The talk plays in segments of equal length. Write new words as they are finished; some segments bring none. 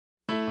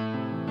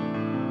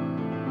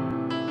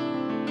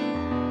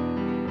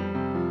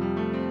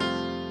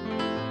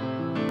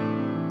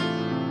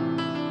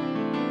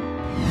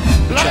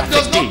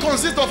not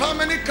consist of how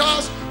many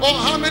cars or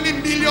how many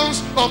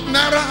millions of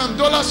naira and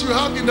dollars you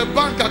have in the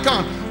bank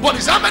account, but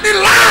it's how many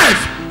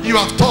lives you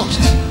have touched.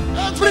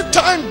 Every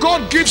time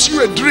God gives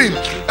you a dream,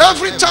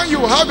 every time you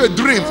have a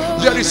dream,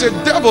 there is a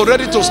devil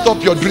ready to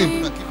stop your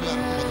dream.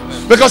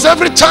 Because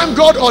every time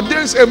God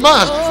ordains a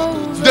man,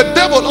 the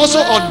devil also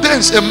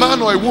ordains a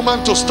man or a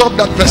woman to stop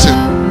that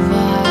person.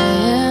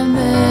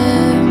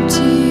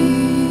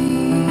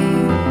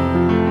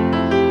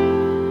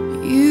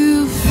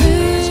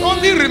 It's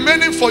only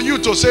remaining for you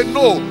to say,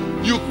 no,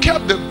 you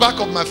kept the back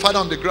of my father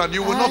on the ground.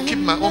 You will not keep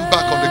my own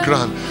back on the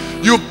ground.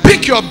 You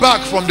pick your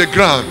back from the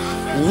ground,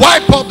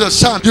 wipe up the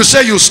sand. You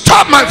say, you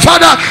stop my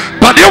father,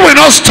 but you will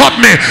not stop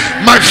me.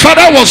 My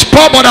father was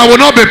poor, but I will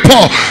not be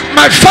poor.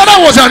 My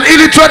father was an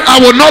illiterate, I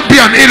will not be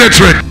an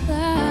illiterate.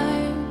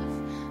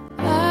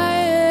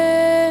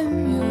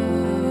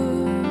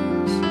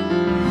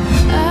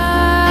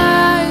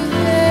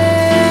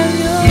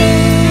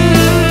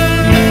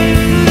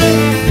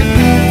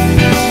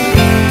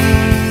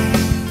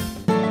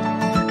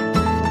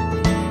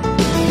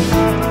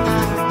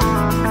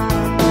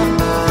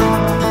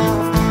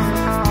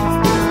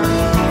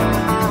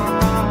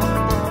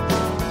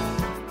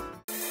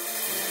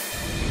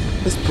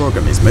 This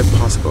program is made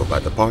possible by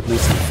the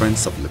partners and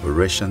friends of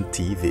Liberation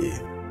TV.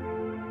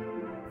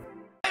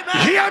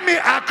 Hear me,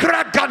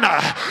 Accra,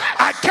 Ghana.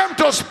 I came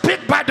to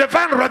speak by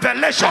divine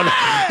revelation.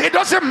 It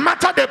doesn't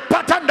matter the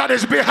pattern that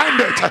is behind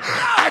it.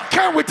 I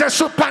came with a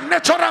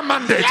supernatural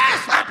mandate.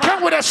 I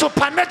came with a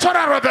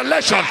supernatural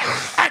revelation.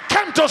 I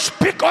came to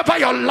speak over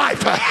your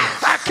life.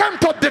 I came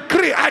to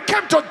decree. I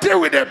came to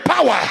deal with the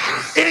power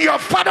in your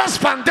father's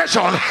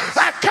foundation.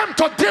 I came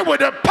to deal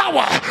with the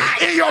power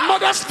in your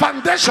mother's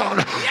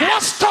foundation.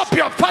 What stop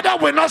your father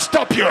will not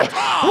stop you.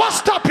 What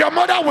stop your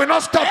mother will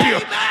not stop you.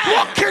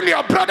 What kill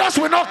your brothers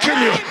will not kill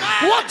you.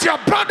 What your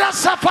brothers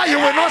suffer, you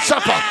will not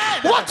suffer.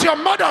 What your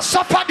mother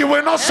suffered, you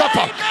will not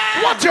suffer.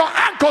 What your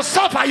uncle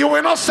suffer, you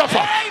will not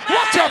suffer.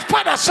 What your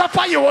father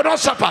suffer, you will not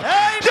suffer.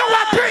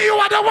 You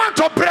are the one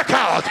to break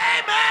out.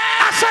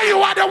 I say you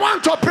are the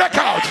one to break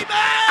out.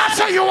 I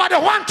say you are the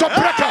one to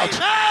break out.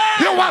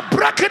 You are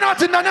breaking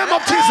out in the name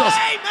of Jesus.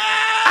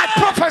 I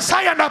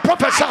prophesy and I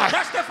prophesy.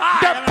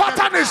 The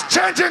pattern is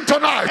changing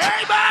tonight.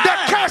 The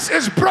curse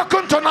is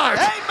broken tonight.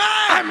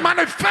 I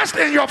manifest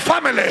in your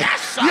family.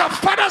 Your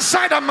father's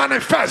side I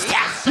manifest.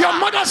 Your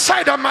mother's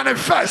side I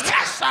manifest.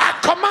 I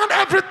command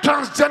every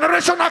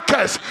transgenerational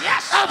curse,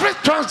 every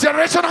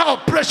transgenerational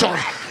oppression,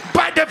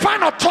 by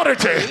divine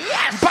authority,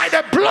 by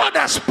the blood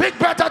that speaks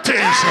better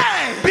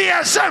things, be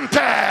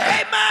exempted.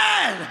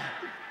 Amen.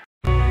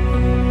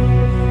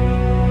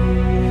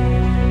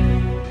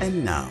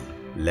 And now,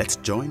 let's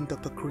join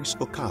Dr. Chris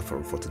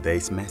Okafor for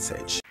today's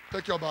message.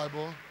 Take your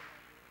Bible.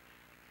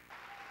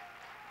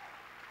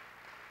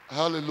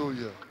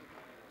 Hallelujah.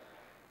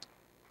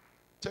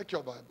 Take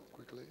your Bible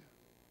quickly.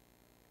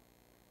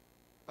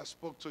 I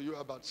spoke to you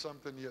about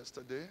something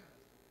yesterday.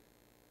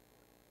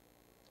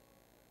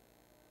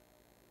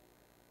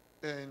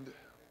 And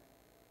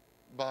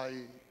by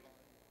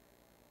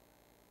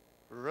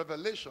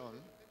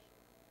revelation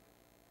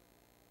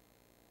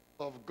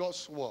of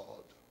God's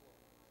word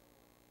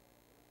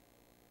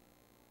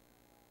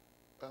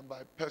and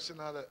by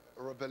personal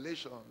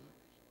revelation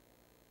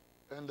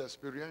and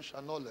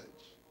experiential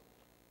knowledge,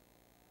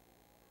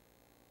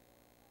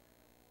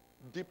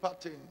 deeper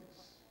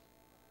things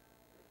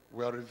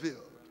were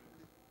revealed.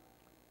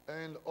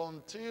 And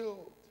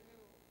until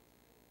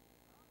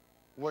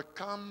we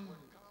come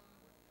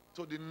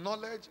to the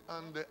knowledge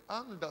and the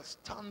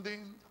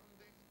understanding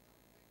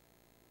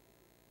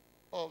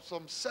of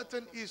some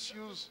certain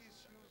issues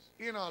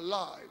in our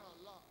lives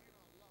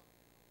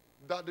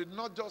that did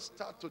not just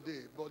start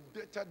today, but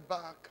dated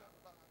back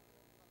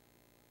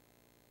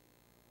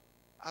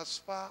as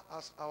far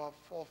as our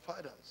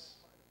forefathers,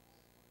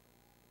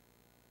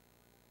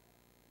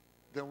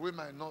 then we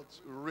might not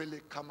really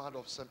come out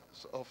of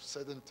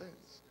certain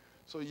things.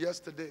 So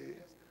yesterday,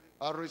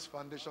 I raised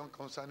foundation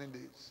concerning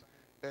this,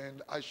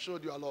 and I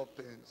showed you a lot of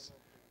things.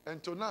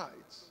 And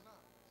tonight,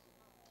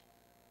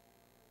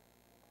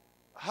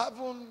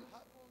 having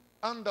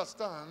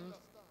understand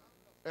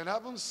and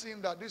having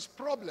seen that these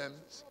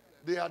problems,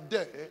 they are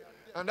there,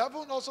 and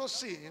having also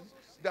seen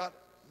that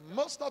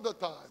most of the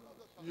time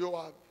you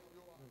have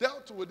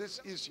dealt with these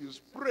issues,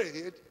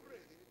 prayed,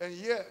 and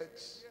yet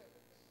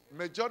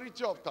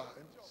majority of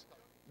times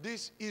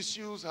these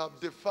issues have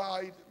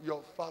defied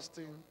your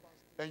fasting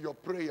and your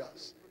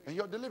prayers and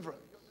your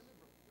deliverance.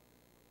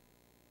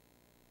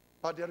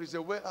 But there is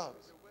a way out.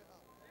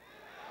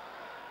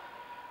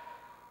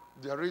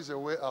 There is a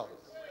way out.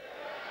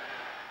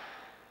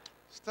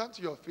 Stand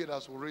to your feet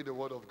as we read the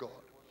word of God.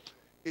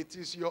 It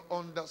is your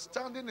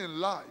understanding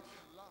in life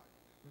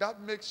that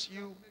makes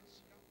you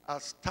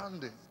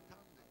standing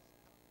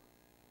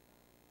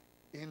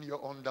in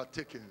your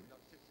undertaking.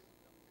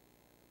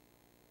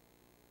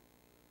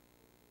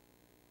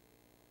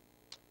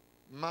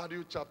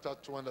 Matthew chapter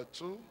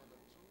 22.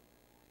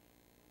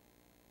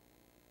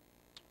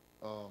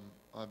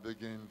 I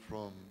begin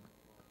from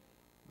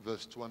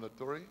verse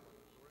 23.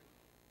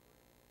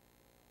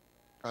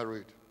 I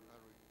read.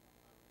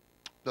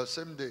 The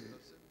same day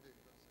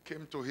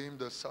came to him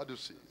the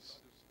Sadducees,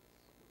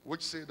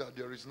 which say that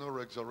there is no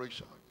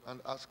resurrection,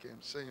 and asked him,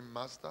 saying,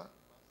 Master,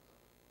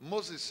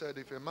 Moses said,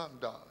 if a man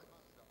die,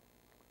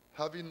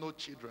 having no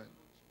children,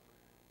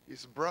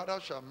 his brother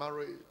shall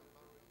marry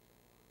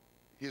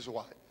his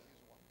wife,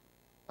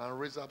 and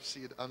raise up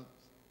seed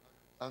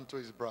unto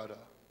his brother.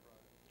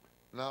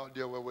 Now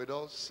there were with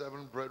us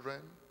 7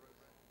 brethren.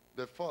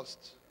 The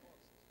first,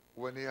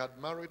 when he had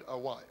married a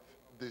wife,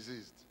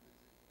 diseased,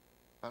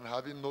 and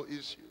having no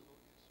issue,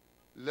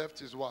 left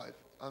his wife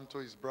unto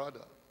his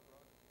brother.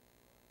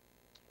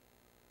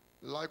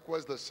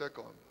 Likewise the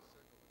second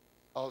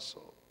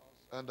also,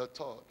 and the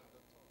third,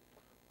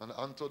 and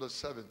unto the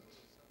 7th.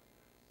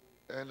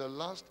 And the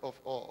last of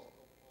all,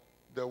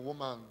 the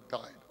woman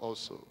died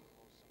also.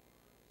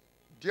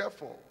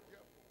 Therefore,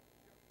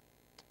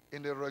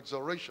 in the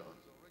resurrection,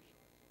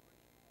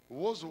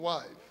 whose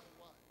wife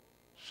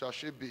shall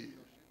she be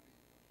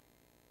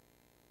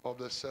of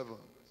the 7?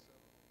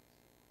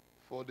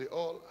 For they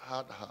all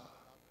had her.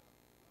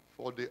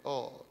 For they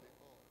all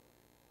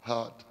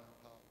had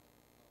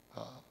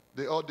her.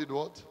 They all did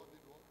what?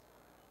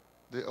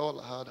 They all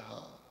had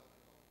her.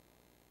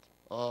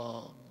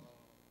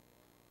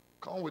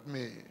 Come with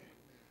me.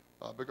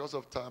 Because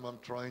of time, I'm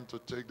trying to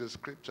take the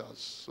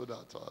scriptures so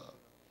that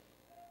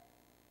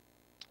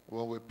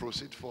when we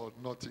proceed forward,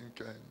 nothing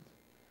can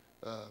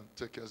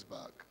take us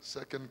back.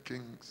 2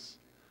 Kings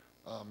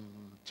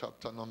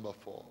chapter number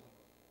 4.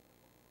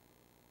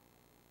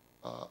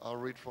 I'll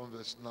read from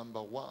verse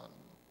number 1.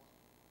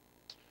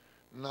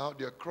 Now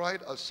there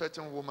cried a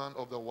certain woman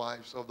of the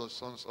wives of the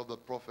sons of the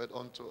prophet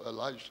unto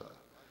Elisha,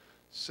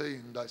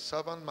 saying, Thy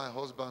servant my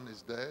husband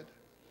is dead,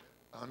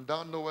 and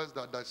thou knowest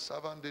that thy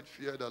servant did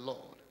fear the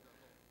Lord,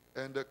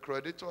 and the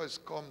creditor is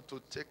come to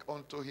take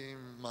unto him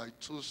my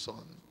 2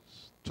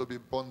 sons to be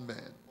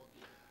bondmen.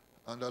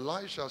 And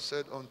Elisha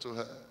said unto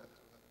her,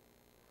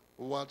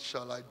 What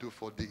shall I do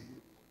for thee?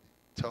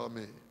 Tell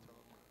me,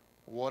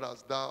 what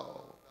hast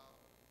thou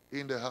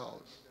in the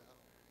house?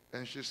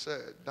 And she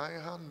said, Thy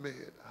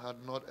handmaid had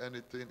not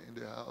anything in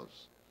the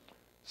house,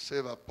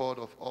 save a pot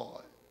of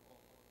oil.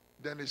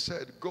 Then he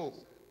said, Go,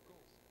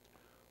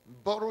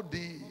 borrow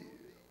thee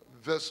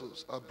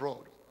vessels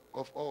abroad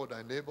of all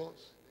thy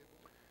neighbors,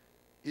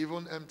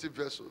 even empty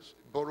vessels,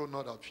 borrow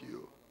not a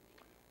few.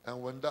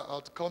 And when thou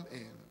art come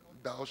in,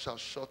 thou shalt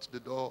shut the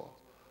door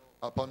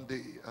upon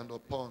thee and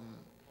upon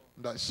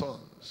thy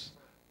sons,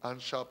 and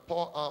shalt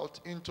pour out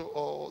into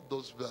all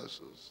those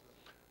vessels,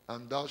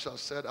 and thou shalt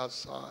set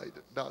aside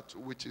that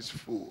which is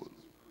full.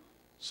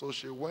 So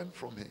she went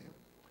from him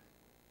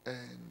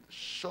and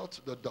shut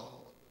the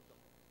door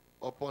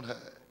upon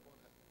her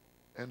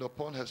and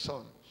upon her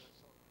sons,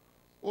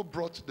 who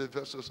brought the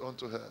vessels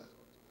unto her.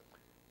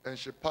 And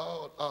she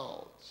poured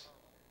out,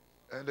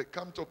 and it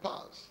came to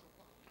pass,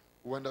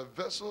 when the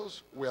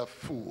vessels were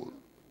full,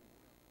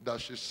 that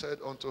she said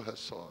unto her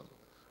son,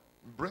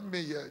 Bring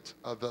me yet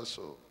a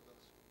vessel.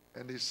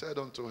 And he said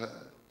unto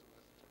her,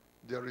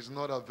 There is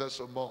not a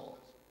vessel more.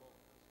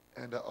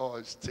 And the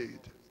oil stayed.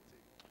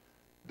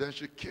 Then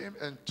she came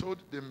and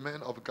told the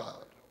men of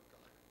God,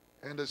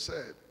 and they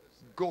said,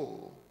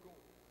 Go,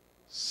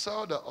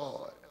 sell the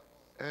oil,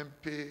 and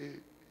pay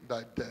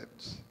thy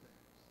debts,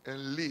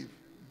 and live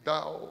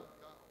thou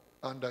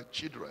and thy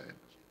children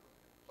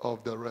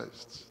of the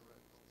rest.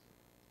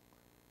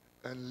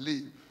 And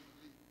live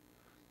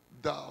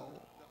thou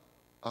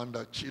and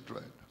thy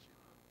children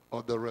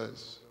of the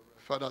rest.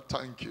 Father,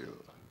 thank you.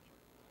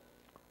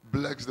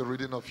 Bless the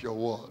reading of your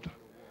word.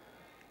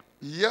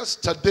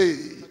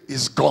 Yesterday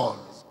is gone.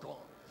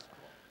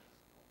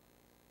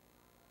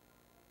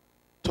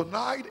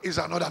 Tonight is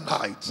another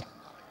night.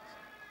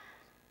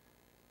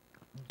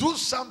 Do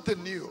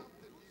something new.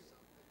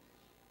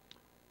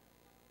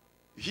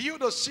 Heal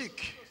the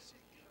sick.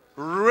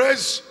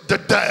 Raise the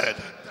dead.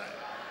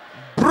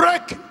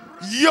 Break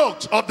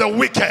yokes of the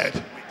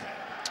wicked.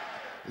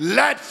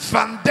 Let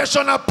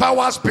foundational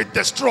powers be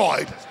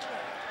destroyed.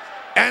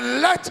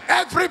 And let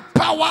every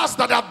powers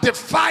that have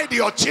defied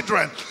your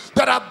children,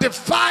 that have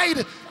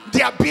defied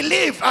their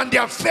belief and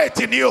their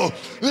faith in you,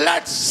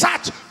 let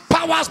such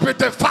powers be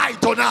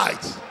defied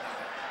tonight.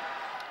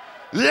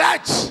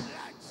 Let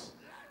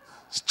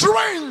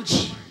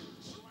strange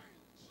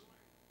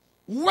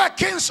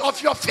workings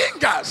of your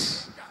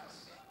fingers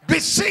be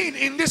seen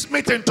in this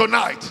meeting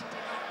tonight.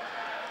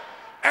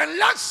 And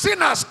let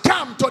sinners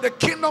come to the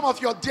kingdom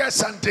of your dear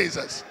son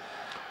Jesus.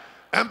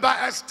 And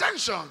by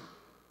extension,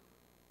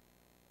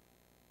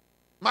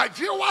 my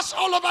viewers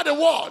all over the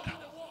world,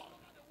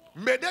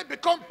 may they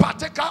become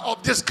partaker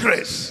of this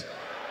grace.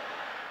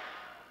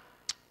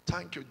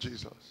 Thank you,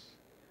 Jesus.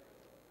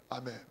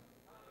 Amen.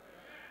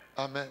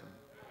 Amen.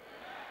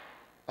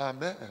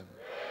 Amen.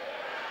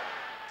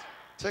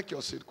 Take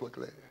your seat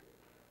quickly.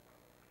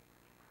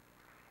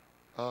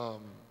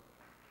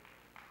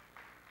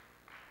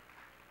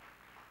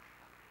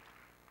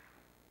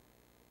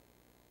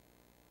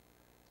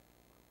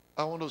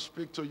 I want to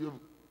speak to you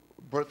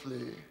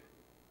briefly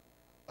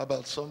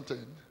about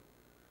something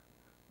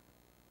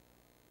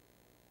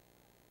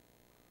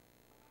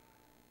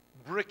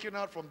breaking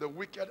out from the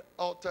wicked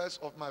altars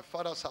of my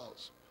father's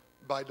house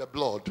by the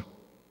blood.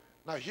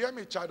 Now hear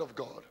me, child of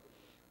God.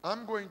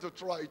 I'm going to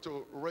try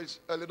to raise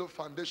a little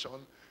foundation,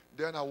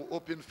 then I will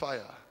open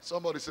fire.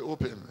 Somebody say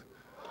open.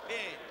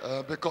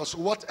 Because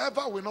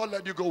whatever will not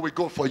let you go, will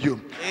go for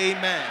you.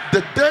 Amen.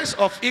 The days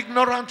of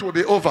ignorance will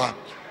be over. Amen.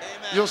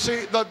 You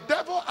see, the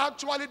devil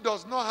actually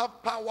does not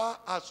have power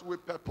as we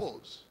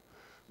purpose.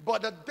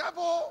 But the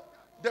devil,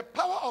 the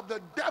power of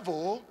the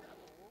devil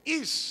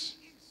is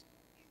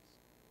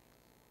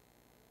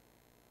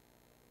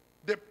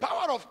the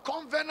power of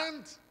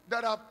covenant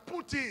that have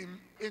put him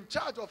in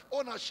charge of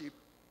ownership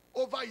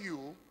over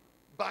you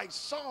by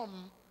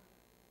some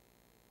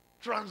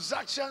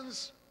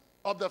transactions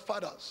of the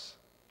fathers.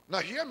 Now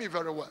hear me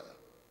very well.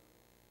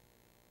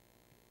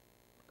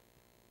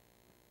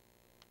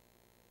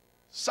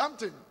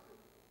 Something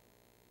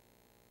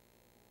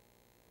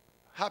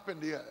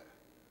happened here.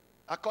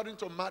 According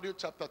to Matthew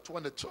chapter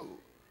 22.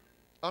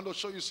 I'm going to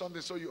show you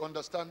something so you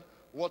understand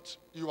what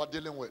you are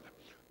dealing with.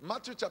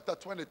 Matthew chapter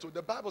 22,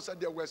 the Bible said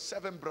there were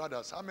 7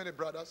 brothers. How many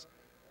brothers?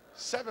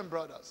 7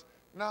 brothers.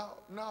 Now,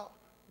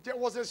 there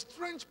was a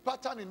strange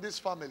pattern in this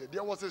family.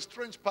 There was a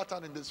strange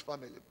pattern in this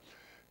family.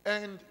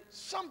 And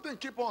something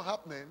keep on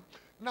happening.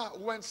 Now,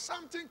 when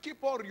something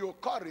keep on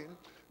reoccurring,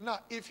 now,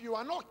 if you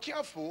are not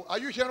careful, are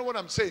you hearing what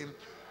I'm saying?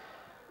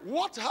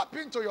 What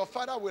happened to your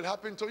father will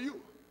happen to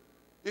you.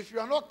 If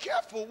you are not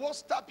careful, what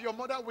stop your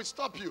mother will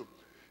stop you.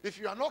 If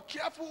you are not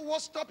careful,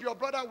 what stop your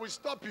brother will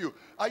stop you.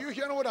 Are you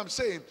hearing what I'm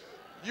saying?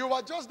 You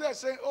are just there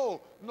saying, oh,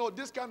 no,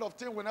 this kind of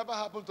thing will never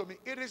happen to me.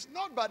 It is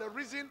not by the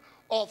reason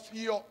of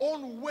your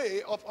own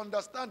way of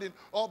understanding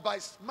or by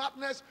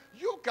smartness.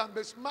 You can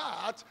be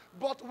smart,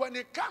 but when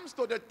it comes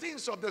to the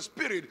things of the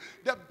spirit,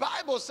 the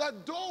Bible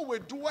said, though we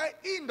dwell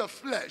in the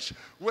flesh,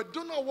 we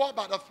do not war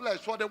by the flesh.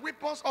 For the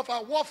weapons of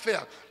our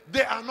warfare,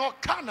 they are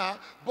not carnal,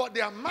 but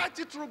they are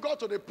mighty through God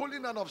to the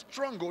pulling down of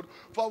stronghold.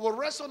 For we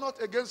wrestle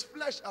not against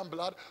flesh and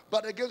blood,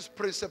 but against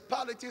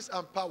principalities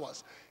and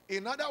powers.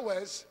 In other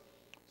words,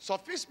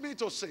 suffice me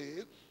to say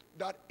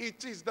that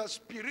it is the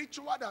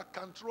spiritual that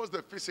controls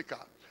the physical.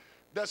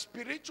 The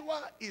spiritual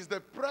is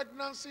the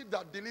pregnancy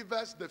that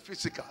delivers the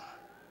physical.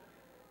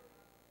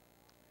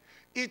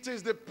 It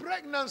is the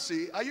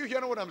pregnancy. Are you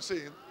hearing what I'm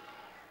saying?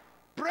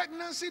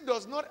 Pregnancy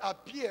does not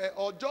appear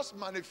or just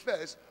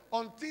manifest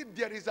until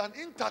there is an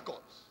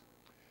intercourse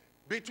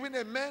between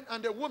a man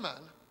and a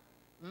woman.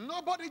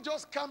 Nobody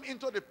just come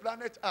into the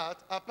planet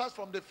Earth apart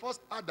from the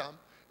first Adam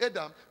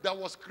that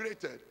was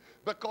created.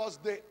 Because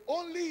the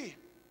only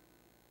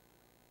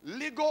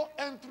legal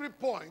entry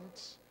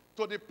point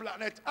to the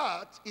planet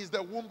Earth is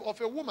the womb of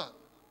a woman.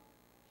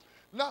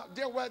 Now,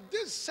 there were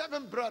these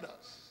 7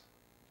 brothers.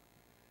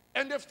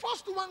 And the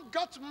first one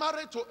got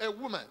married to a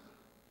woman.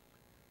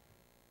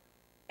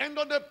 And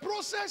on the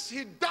process,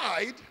 he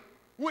died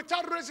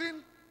without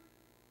raising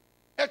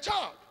a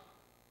child.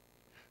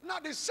 Now,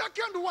 the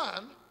second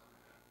one,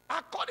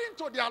 according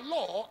to their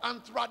law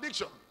and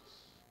traditions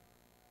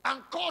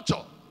and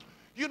culture,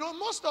 you know,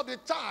 most of the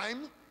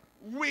time,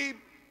 we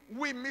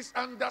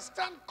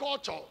misunderstand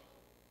culture.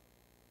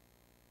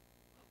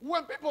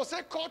 When people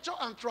say culture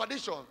and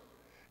tradition,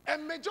 a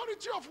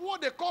majority of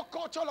what they call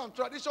culture and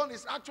tradition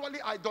is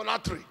actually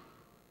idolatry.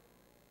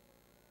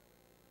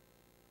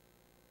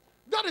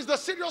 That is the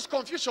serious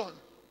confusion.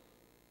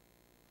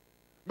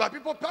 But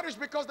people perish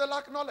because they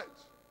lack knowledge.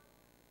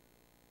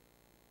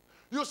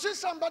 You see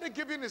somebody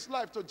giving his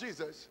life to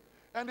Jesus,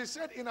 and he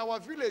said, in our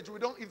village, we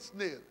don't eat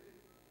snail.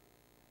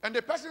 And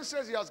the person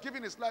says he has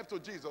given his life to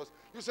Jesus.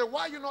 You say,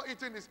 why are you not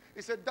eating this?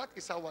 He said, that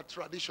is our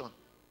tradition.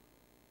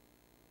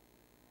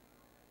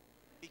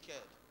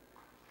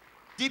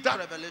 Deep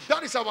revelation.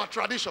 That is our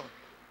tradition.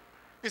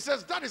 He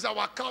says, that is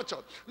our culture.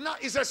 Now,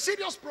 it's a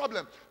serious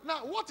problem. Now,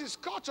 what is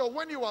culture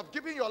when you have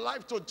given your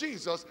life to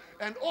Jesus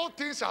and all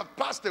things have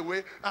passed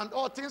away and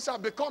all things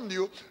have become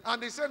new?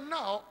 And he said,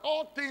 now,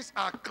 all things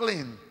are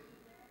clean.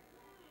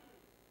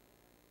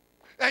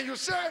 And you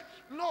say,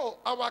 no,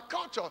 our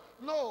culture,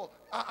 no,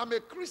 I'm a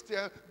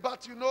Christian,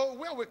 but you know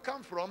where we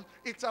come from,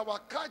 it's our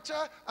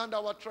culture and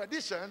our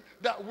tradition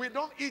that we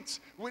don't eat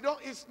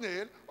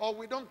snail or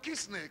we don't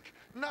kiss snake.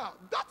 Now,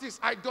 that is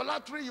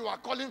idolatry you are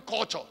calling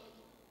culture.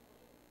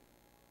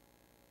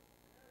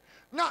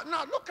 Now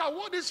look at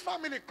what this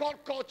family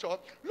called culture.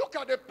 Look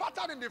at the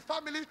pattern in the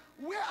family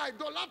where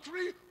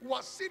idolatry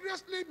was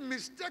seriously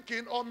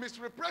mistaken or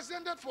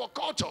misrepresented for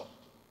culture.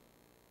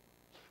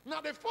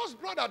 Now, the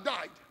first brother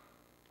died.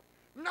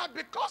 Now,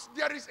 because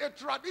there is a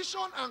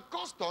tradition and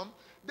custom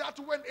that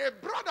when a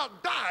brother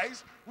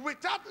dies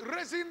without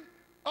raising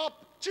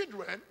up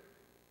children,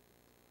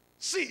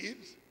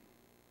 seeds,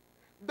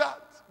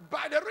 that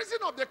by the reason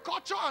of the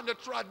culture and the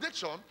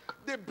tradition,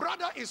 the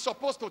brother is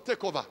supposed to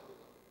take over.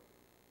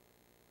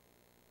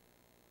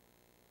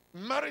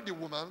 Marry the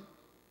woman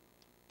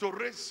to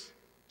raise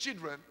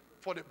children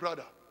for the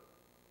brother.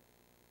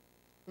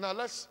 Now,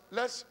 let's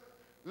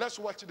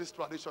watch this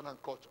tradition and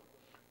culture.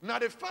 Now,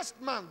 the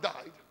first man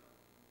died.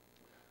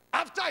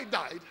 After he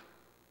died,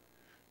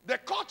 the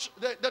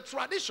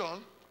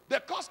tradition, The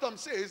custom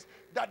says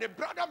that the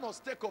brother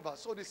must take over.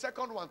 So the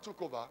second one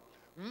took over,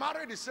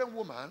 married the same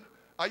woman.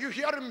 Are you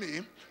hearing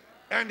me?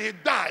 And he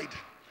died.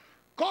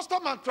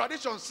 Custom and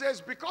tradition says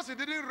because he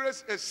didn't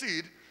raise a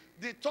seed,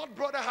 the third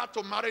brother had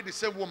to marry the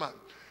same woman.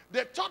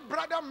 The third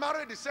brother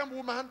married the same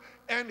woman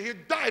and he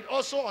died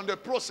also on the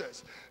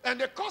process. And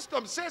the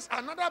custom says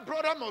another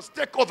brother must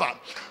take over.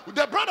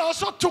 The brother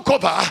also took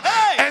over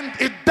and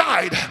he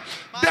died.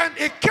 Then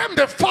it came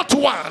the fourth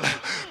one,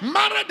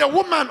 married the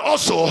woman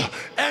also,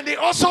 and he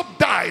also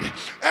died.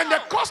 And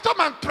the custom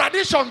and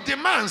tradition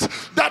demands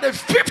that the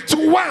fifth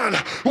one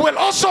will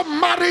also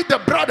marry the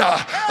brother,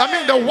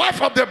 the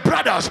wife of the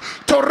brothers,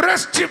 to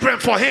raise children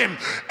for him.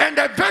 And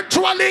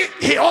eventually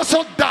he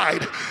also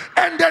died.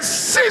 And the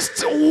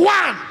sixth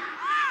one,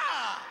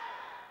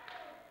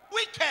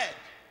 wicked.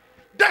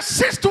 The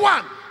sixth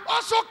one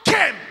also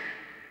came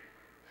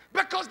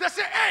because they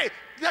say, hey,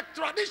 the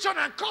tradition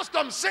and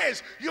custom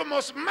says you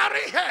must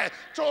marry her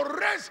to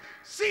raise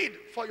seed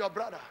for your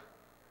brother.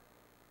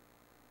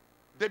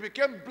 They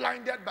became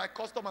blinded by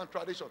custom and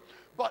tradition.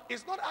 But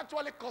it's not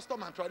actually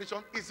custom and tradition,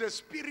 it's a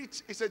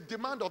spirit, it's a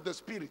demand of the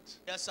spirit.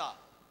 Yes, sir.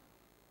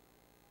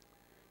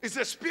 It's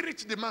a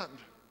spirit demand.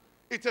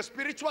 It's a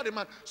spiritual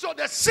demand. So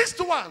the sixth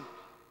one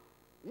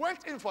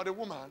went in for the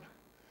woman,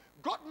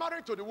 got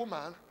married to the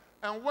woman,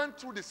 and went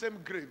through the same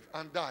grave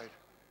and died.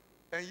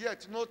 And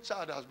yet no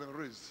child has been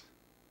raised.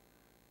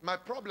 My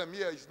problem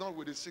here is not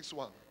with the sixth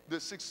one,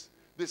 the six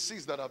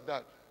that have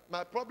died.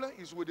 My problem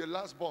is with the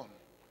last born,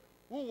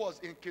 who was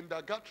in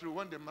kindergarten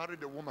when they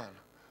married the woman.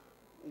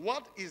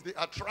 What is the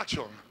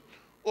attraction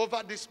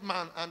over this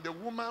man and the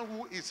woman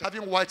who is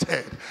having white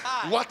hair?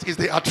 What is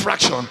the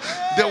attraction?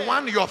 The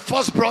one your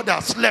first brother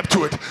slept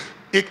with,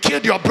 he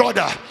killed your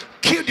brother,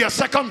 killed your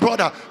second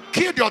brother,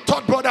 killed your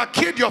third brother,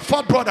 killed your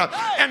fourth brother,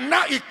 and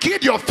now he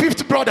killed your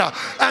fifth brother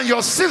and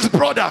your sixth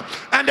brother.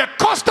 And the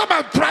custom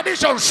and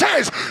tradition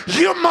says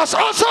you must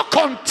also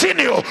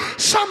continue.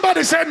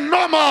 Somebody said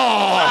no more.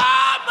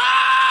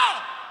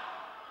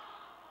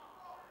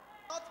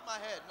 Not my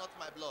head, not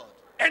my blood.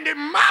 And he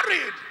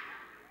married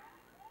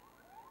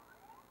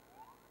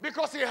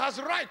because he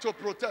has right to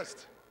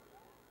protest.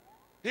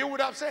 He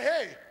would have said,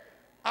 hey,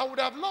 I would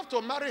have loved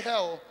to marry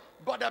her,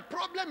 but the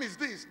problem is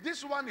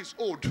this one is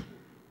old.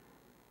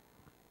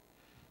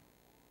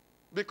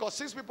 Because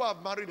 6 people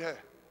have married her.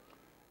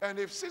 And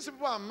if 6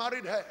 people have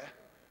married her,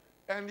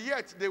 and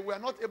yet they were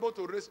not able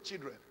to raise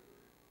children,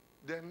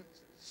 then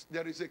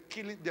there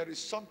is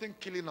something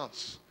killing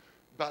us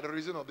by the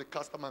reason of the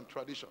custom and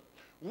tradition.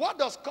 What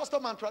does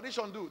custom and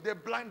tradition do? They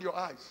blind your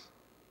eyes.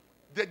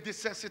 They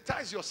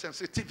desensitize your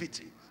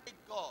sensitivity.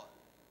 God.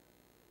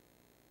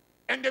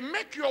 And they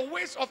make your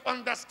ways of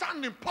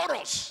understanding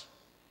porous.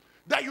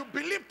 That you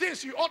believe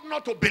things you ought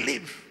not to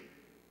believe.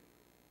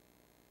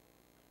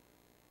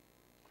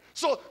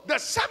 So the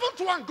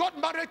 7th one got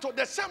married to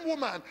the same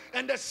woman,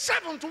 and the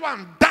 7th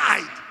one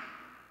died.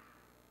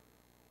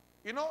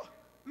 You know,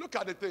 look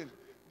at the thing.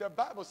 The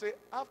Bible says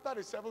after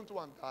the 7th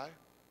one died,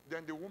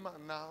 then the woman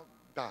now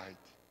died.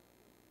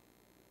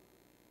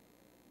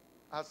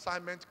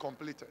 Assignment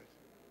completed.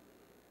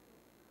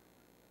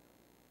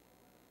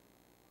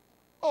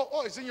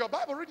 Oh, it's in your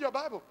Bible. Read your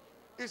Bible.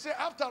 It says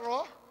after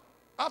all,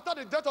 after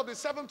the death of the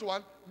 7th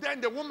one,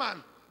 then the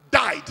woman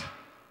died.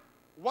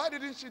 Why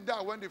didn't she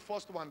die when the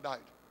first one died?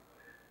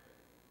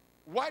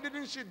 Why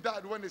didn't she die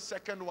when the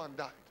second one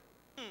died?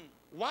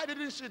 Why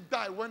didn't she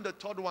die when the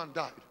third one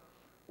died?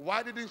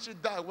 Why didn't she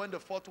die when the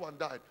fourth one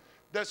died?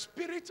 The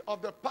spirit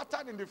of the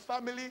pattern in the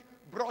family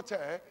brought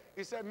her.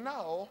 He said,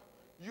 now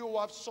you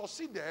have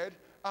succeeded.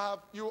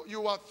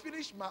 You have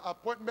finished my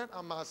appointment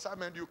and my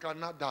assignment. You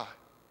cannot die.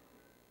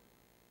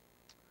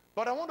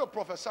 But I want to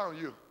prophesy on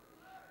you.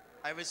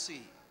 I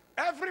receive.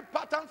 Every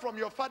pattern from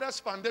your father's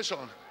foundation,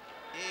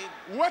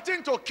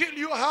 waiting to kill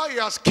you how he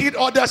has killed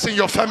others in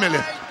your family.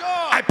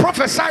 I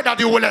prophesy that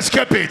you will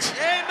escape it.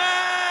 Amen.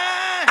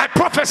 I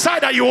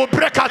prophesy that you will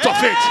break out of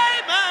it.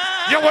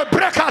 Amen. You will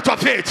break out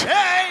of it.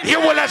 Amen. You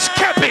will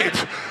escape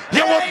it.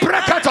 You will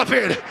break out of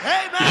it.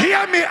 Amen.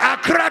 Hear me,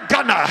 Accra,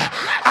 Ghana.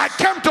 I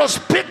came to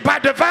speak by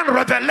divine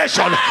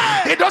revelation.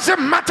 It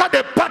doesn't matter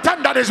the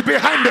pattern that is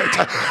behind it.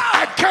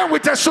 I came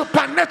with a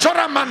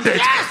supernatural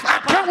mandate. I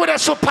came with a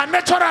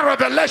supernatural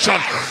revelation.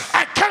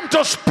 I came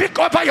to speak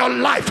over your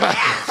life.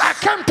 I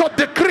came to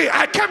decree.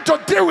 I came to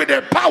deal with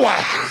the power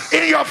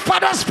in your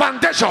father's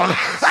foundation.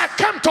 I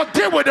came to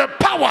deal with the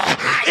power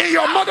in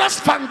your mother's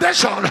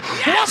foundation.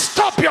 What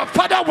stop your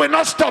father will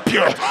not stop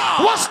you.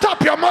 What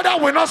stop your mother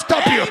will not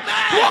stop you.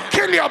 What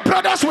kill your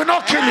brothers will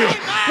not kill you.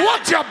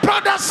 What your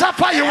brothers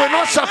suffer, you will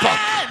not suffer.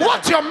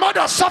 What your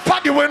mother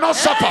suffered, you will not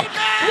suffer.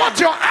 What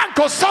your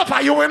uncle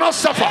suffer, you will not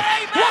suffer.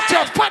 What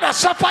your father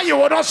suffer, you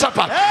will not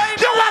suffer.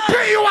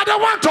 You are the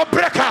one to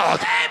break out.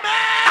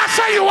 I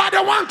say you are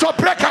the one to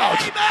break out.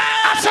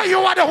 I say you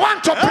are the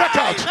one to break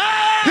out.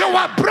 You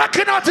are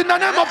breaking out in the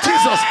name of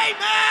Jesus.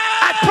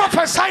 I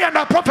prophesy and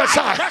I prophesy.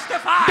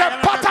 Testify. The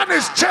pattern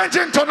is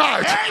changing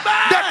tonight.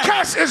 Amen. The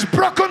curse is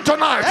broken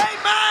tonight.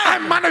 Amen. I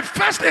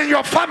manifest in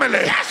your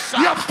family. Yes, sir.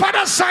 Your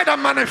father's side I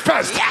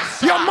manifest. Yes,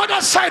 sir. Your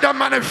mother's side I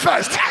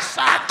manifest. Yes,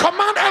 sir. I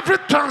command every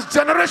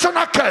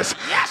transgenerational curse,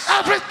 Yes, sir.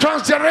 every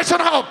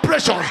transgenerational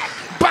oppression,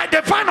 by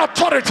divine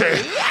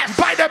authority, Yes.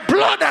 by the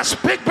blood that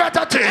speak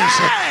better things,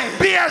 Hey.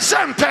 be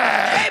exempted.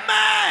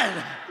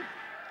 Amen.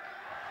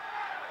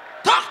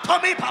 Talk to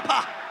me,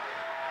 Papa.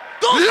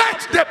 Let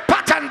the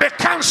pattern be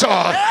cancelled.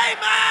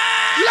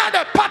 Amen. Let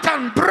the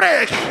pattern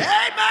break.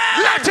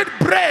 Amen. Let it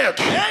break.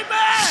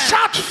 Amen.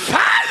 Shout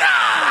fire.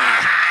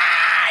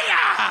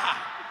 Fire.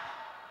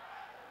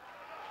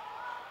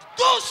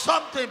 Do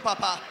something,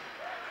 Papa.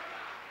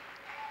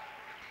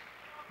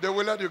 They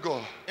will let you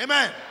go.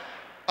 Amen.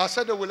 I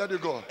said they will let you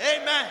go.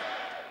 Amen.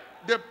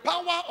 The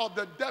power of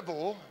the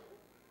devil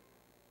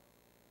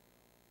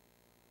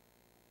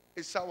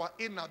is our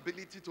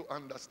inability to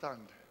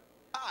understand.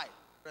 High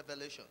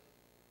revelation.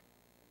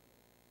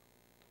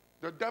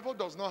 The devil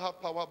does not have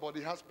power, but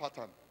he has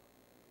pattern.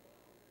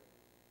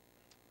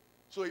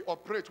 So he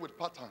operates with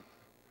pattern.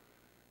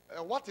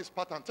 What is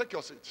pattern? Take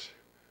your seat.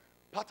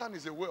 Pattern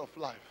is a way of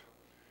life.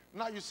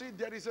 Now you see,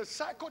 there is a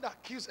cycle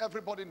that kills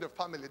everybody in the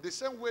family. The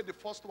same way the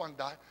first one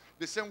died,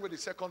 the same way the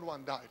second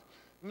one died.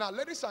 Now,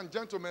 ladies and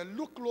gentlemen,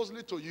 look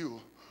closely to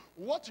you.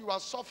 What you are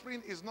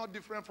suffering is not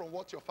different from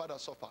what your father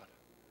suffered.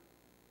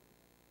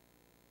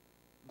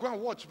 Go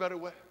and watch very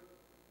well.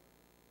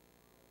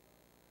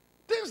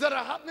 Things that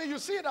are happening, you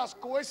see it as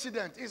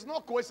coincidence. It's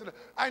not coincidence.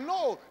 I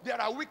know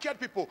there are wicked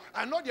people.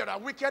 I know there are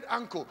wicked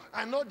uncle.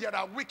 I know there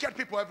are wicked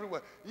people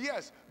everywhere.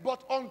 Yes,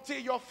 but until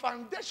your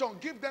foundation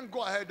give them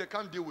go ahead, they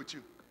can't deal with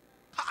you.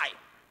 Hi.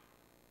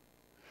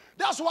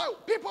 That's why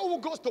people who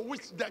go to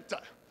witch doctor,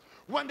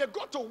 when they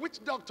go to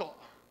witch doctor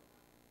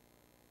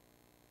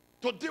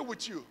to deal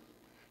with you,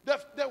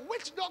 the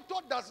witch doctor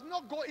does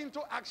not go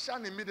into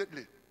action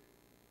immediately.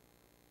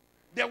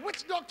 The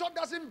witch doctor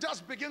doesn't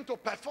just begin to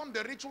perform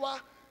the ritual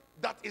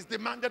that is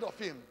demanded of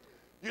him.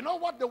 You know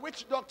what the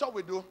witch doctor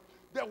will do?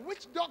 The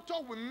witch doctor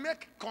will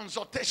make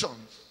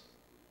consultations.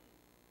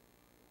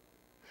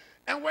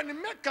 And when he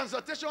makes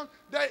consultation,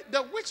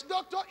 the witch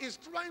doctor is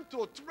trying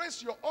to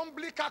trace your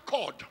umbilical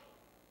cord.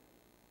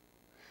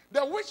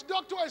 The witch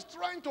doctor is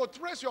trying to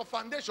trace your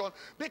foundation,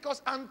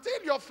 because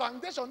until your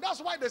foundation, that's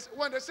why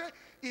when they say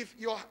if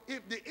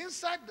the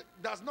inside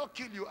does not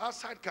kill you,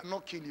 outside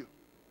cannot kill you.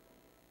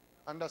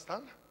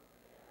 Understand?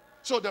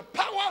 So the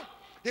power,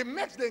 he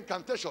makes the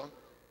incantation.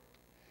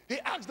 He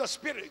asks the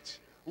spirit,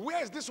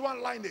 where is this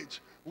one lineage?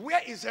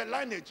 Where is her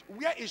lineage?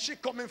 Where is she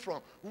coming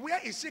from? Where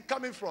is she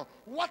coming from?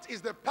 What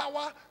is the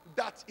power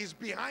that is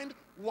behind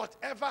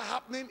whatever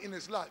happening in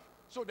his life?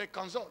 So they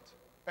consult,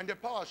 and the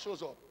power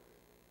shows up.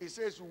 He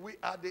says, we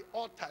are the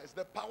altars,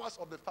 the powers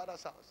of the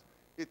Father's house.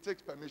 It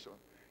takes permission.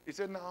 He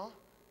said, now,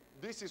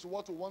 this is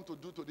what we want to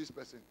do to this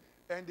person.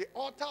 And the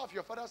altar of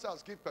your Father's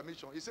house give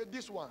permission. He said,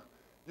 this one,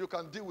 you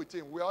can deal with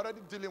him. We're already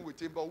dealing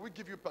with him, but we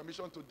give you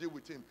permission to deal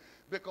with him.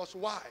 Because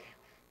why?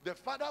 The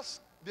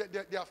fathers,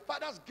 their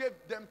fathers gave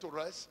them to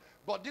rest,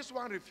 but this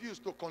one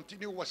refused to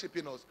continue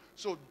worshiping us.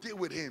 So deal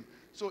with him.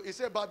 So he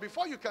said, but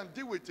before you can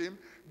deal with him,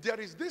 there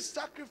is this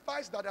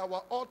sacrifice that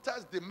our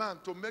altars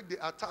demand to make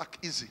the attack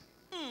easy.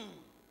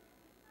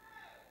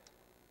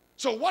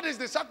 So what is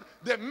the sacrifice?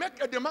 They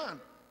make a demand.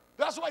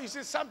 That's why you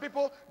see some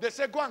people, they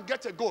say, go and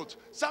get a goat.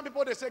 Some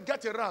people, they say,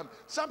 get a ram.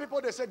 Some people,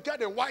 they say,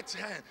 get a white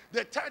hen.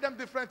 They tell them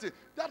differently.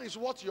 That is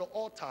what your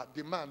altar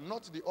demand,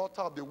 not the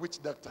altar of the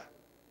witch doctor.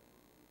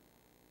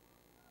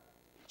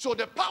 So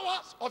the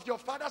powers of your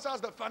father's house,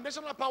 the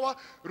foundational power,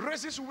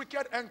 raises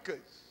wicked anchors.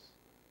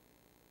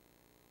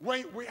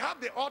 When we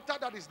have the altar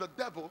that is the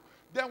devil,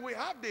 then we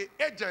have the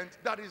agent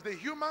that is the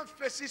human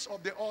faces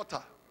of the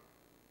altar.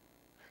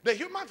 The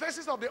human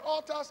faces of the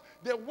altars,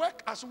 they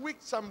work as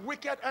some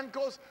wicked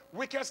uncles,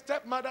 wicked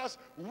stepmothers,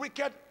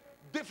 wicked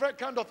different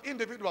kind of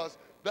individuals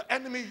the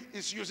enemy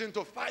is using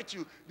to fight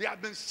you. They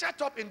have been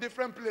set up in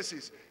different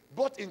places,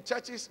 both in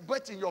churches,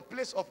 both in your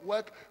place of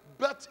work,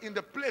 but in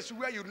the place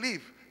where you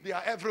live. They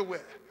are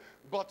everywhere.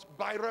 But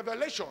by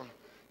revelation,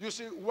 you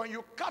see, when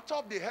you cut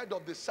off the head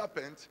of the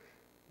serpent,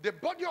 the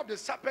body of the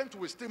serpent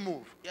will still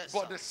move, Yes,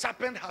 but sir. the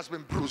serpent has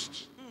been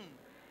bruised.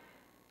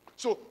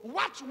 So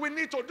what we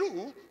need to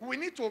do, we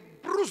need to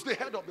bruise the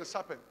head of the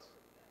serpent.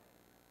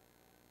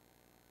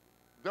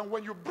 Then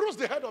when you bruise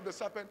the head of the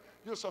serpent,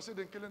 you succeed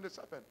in killing the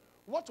serpent.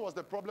 What was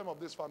the problem of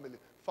this family?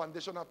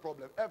 Foundational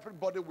problem.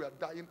 Everybody were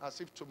dying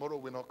as if tomorrow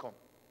will not come.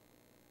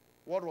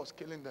 What was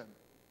killing them?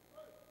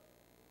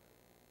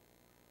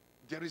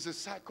 There is a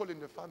cycle in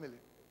the family.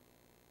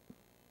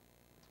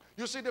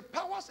 You see, the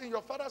powers in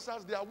your father's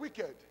house, they are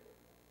wicked.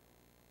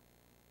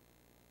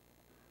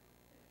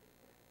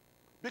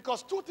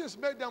 Because two things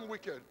made them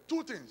wicked.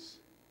 Two things.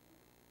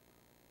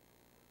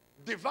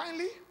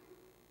 Divinely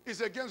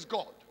is against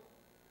God.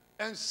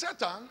 And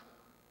Satan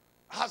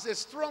has a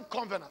strong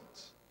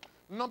covenant.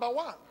 Number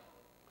one,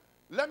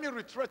 let me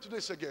reiterate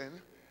this again.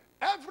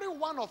 Every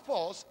one of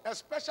us,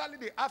 especially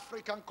the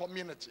African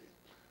community,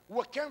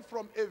 who came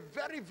from a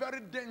very, very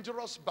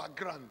dangerous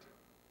background.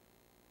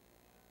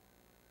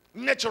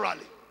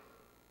 Naturally.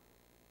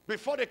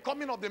 Before the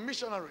coming of the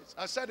missionaries,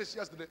 I said this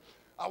yesterday,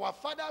 our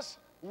fathers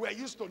were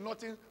used to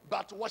nothing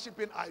but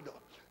worshiping idol.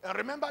 And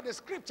remember, the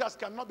scriptures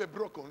cannot be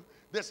broken.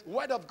 This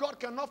word of God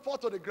cannot fall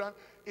to the ground.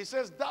 It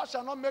says, thou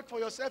shalt not make for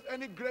yourself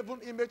any graven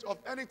image of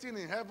anything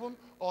in heaven,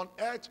 on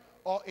earth,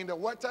 or in the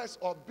waters,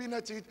 or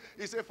beneath it.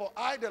 He said, for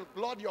I, the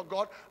Lord your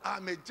God,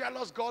 am a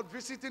jealous God,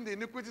 visiting the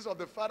iniquities of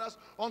the fathers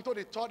unto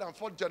the third and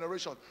fourth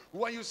generation.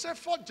 When you say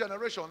fourth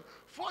generation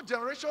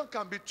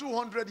can be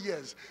 200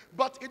 years.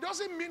 But it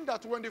doesn't mean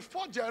that when the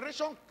fourth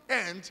generation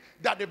ends,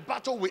 that the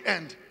battle will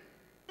end.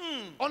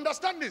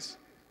 Understand this.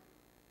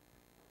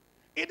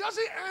 It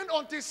doesn't end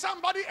until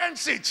somebody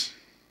ends it.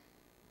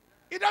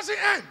 It doesn't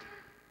end.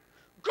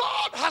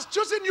 God has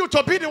chosen you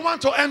to be the one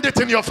to end it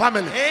in your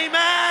family.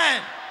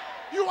 Amen.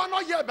 You are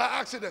not here by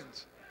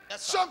accident.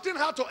 Yes, something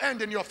had to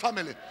end in your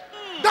family.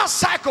 That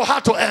cycle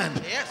had to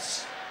end.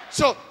 Yes.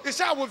 So he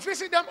said, I will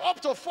visit them up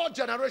to fourth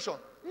generation.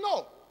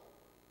 No.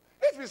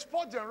 If it's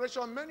fourth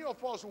generation, many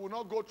of us will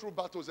not go through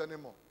battles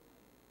anymore.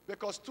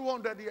 Because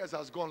 200 years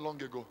has gone long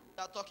ago.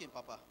 You're talking,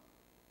 Papa.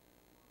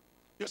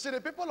 You see,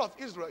 the people of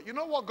Israel, you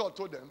know what God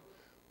told them?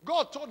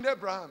 God told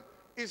Abraham,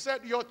 he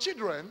said, your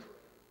children,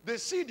 the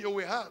seed you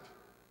will have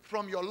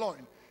from your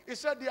loin, he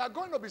said, they are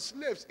going to be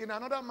slaves in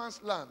another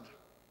man's land.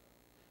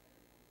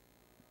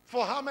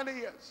 For how many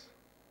years?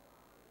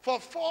 For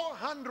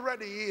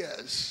 400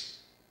 years.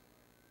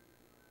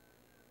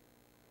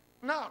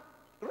 Now,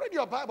 read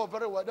your Bible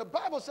very well. The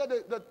Bible said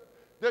that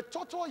the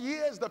total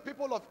years the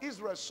people of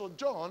Israel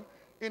sojourned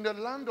in the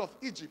land of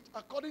Egypt,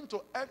 according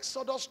to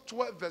Exodus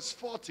 12 verse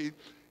 40,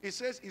 it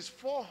says it's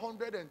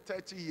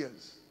 430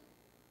 years.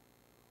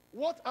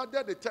 What are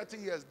the 30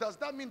 years? Does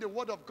that mean the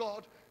word of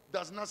God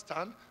does not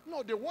stand?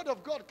 No, the word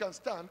of God can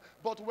stand,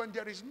 but when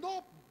there is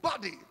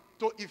nobody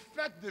to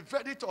effect the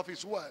verdict of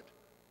his word,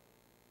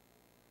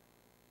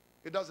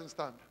 it doesn't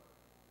stand.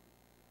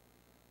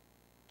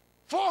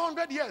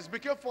 400 years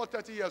became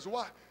 430 years.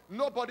 Why?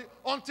 Nobody,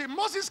 until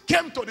Moses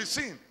came to the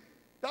scene.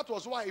 That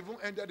was why it even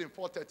ended in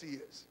 430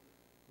 years.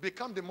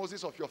 Become the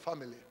Moses of your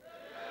family.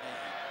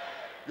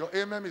 Your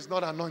amen is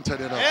not anointed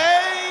enough.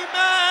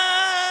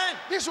 Amen.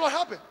 This will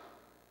happen.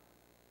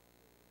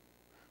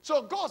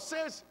 So God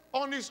says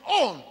on his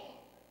own,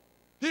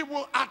 he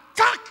will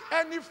attack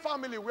any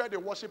family where they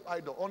worship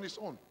idol on his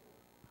own.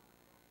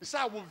 He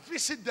said, I will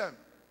visit them.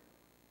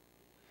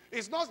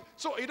 It's not,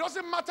 so it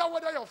doesn't matter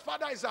whether your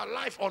father is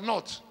alive or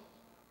not.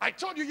 I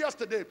told you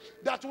yesterday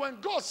that when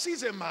God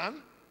sees a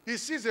man, he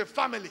sees a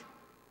family.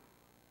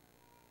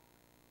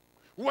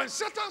 When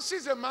Satan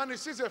sees a man, he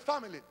sees a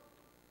family.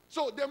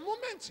 So the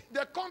moment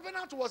the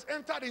covenant was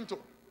entered into,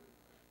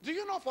 do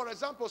you know, for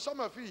example, some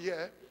of you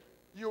here,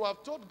 you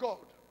have told God,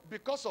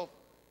 because of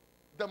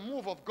the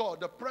move of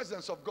God, the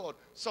presence of God,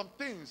 some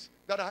things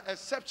that are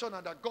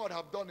exceptional that God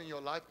have done in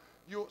your life,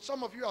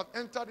 some of you have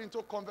entered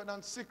into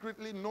covenant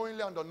secretly,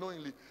 knowingly and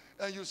unknowingly.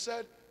 And you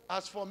said,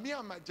 as for me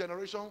and my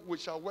generation, we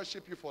shall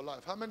worship you for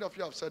life. How many of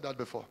you have said that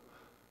before?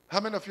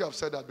 How many of you have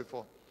said that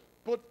before?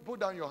 Put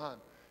down your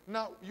hand.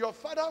 Now, your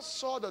father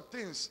saw the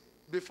things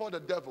before the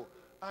devil.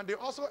 And they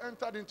also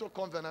entered into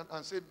covenant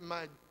and said,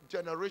 my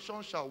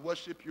generation shall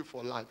worship you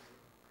for life.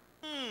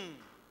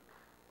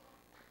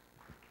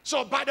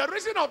 So by the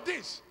reason of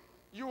this,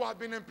 you have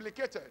been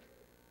implicated.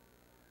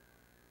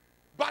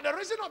 By the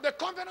reason of the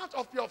covenant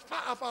of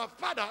our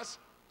fathers,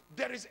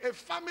 there is a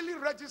family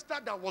register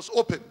that was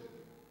open.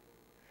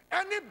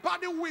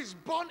 Anybody who is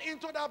born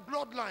into that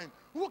bloodline,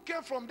 who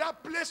came from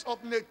that place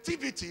of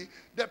nativity,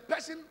 the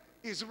person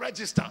is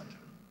registered.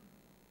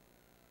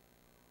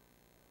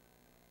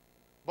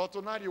 But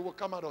tonight you will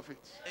come out of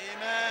it.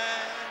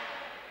 Amen.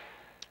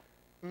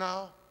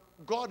 Now,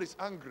 God is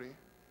angry,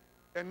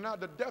 and now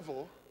the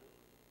devil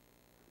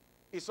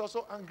is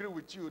also angry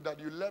with you that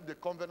you left the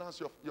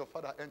covenants your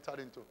father entered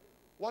into.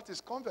 What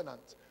is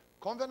covenant?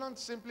 Covenant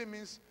simply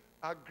means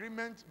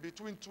agreement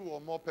between two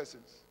or more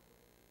persons.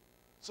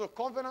 So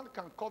covenant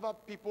can cover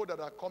people that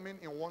are coming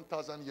in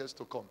 1,000 years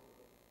to come.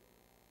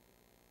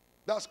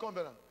 That's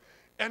covenant.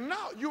 And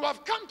now you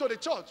have come to the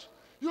church.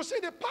 You see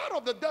the power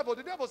of the devil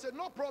said,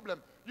 no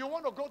problem. You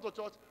want to go to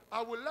church,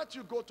 I will let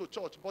you go to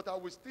church, but I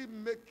will still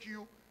make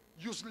you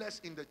useless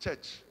in the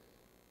church.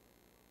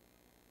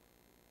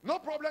 No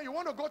problem, you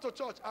want to go to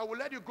church, I will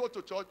let you go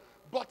to church,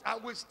 but I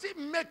will still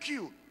make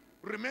you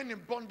remain in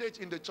bondage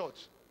in the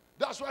church.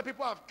 That's why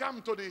people have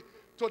come to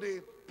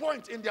the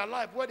point in their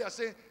life where they are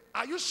saying,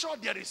 are you sure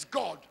there is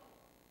God?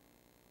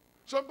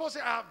 Some people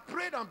say, I have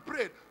prayed and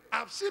prayed.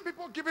 I've seen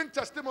people giving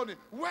testimony.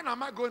 When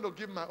am I going to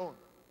give my own?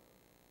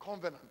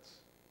 Covenant.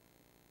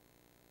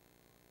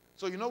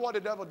 So you know what the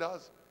devil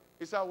does?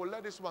 He said, I will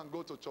let this one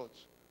go to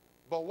church.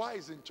 But while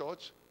he's in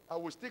church, I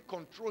will still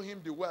control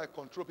him the way I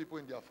control people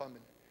in their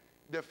family.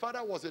 The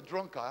father was a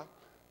drunkard.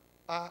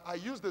 I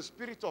use the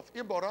spirit of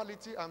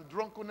immorality and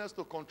drunkenness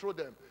to control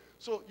them.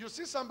 So you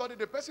see somebody,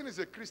 the person is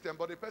a Christian,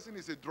 but the person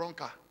is a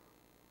drunkard.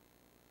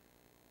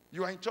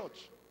 You are in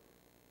church.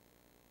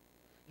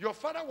 Your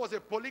father was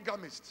a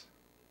polygamist.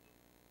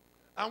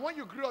 And when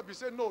you grew up, you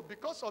say, no,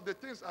 because of the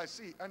things I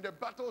see and the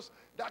battles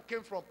that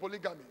came from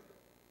polygamy,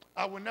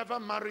 I will never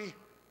marry.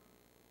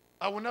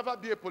 I will never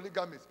be a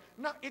polygamist.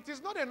 Now, it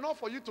is not enough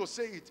for you to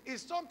say it.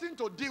 It's something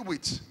to deal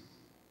with.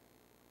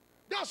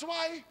 That's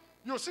why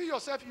you see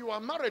yourself, you are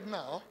married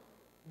now,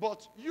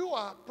 but you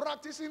are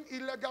practicing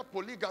illegal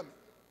polygamy.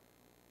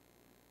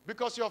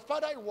 Because your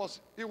father,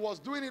 he was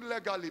doing it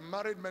legally,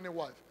 married many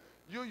wives.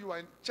 You are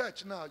in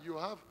church now, you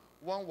have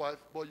one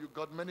wife, but you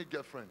got many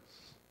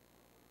girlfriends.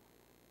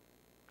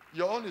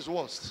 Your own is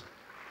worse.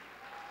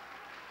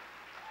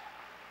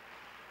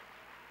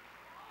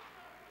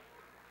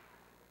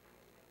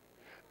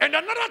 And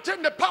another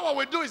thing the power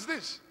will do is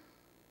this.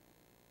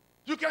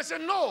 You can say,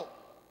 no.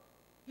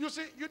 You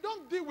see, you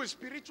don't deal with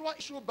spiritual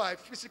issue by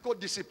physical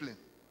discipline.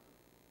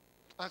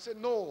 And say,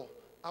 no,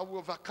 I will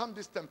overcome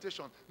this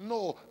temptation.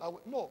 No,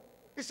 no.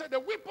 He said, the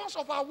weapons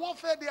of our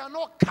warfare, they are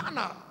not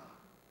carnal.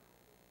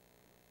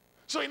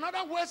 So in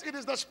other words, it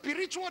is the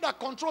spiritual that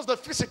controls the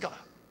physical.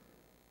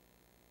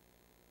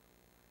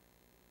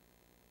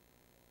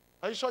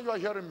 Are you sure you are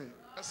hearing me?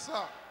 Yes,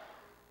 sir.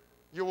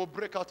 You will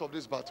break out of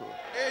this battle.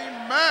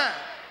 Amen.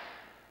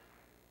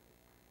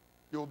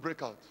 You will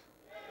break out.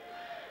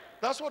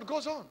 That's what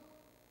goes on.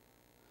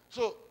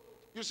 So,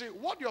 you see,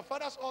 what your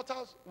father's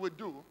altars will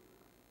do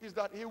is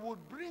that he would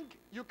bring,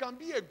 you can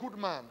be a good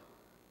man,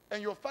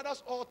 and your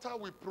father's altar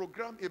will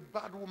program a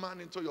bad woman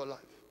into your life.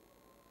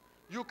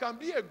 You can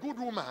be a good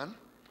woman,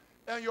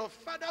 and your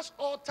father's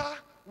altar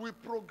will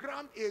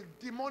program a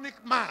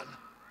demonic man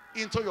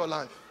into your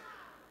life.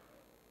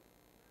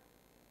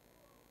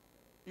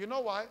 You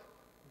know why?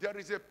 There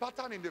is a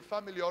pattern in the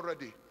family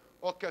already,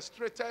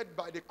 orchestrated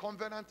by the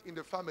covenant in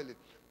the family.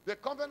 The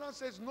covenant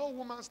says no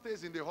woman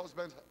stays in the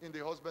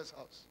husband's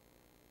house.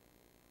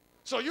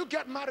 So you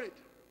get married.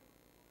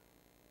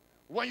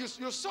 When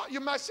you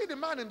might see the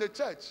man in the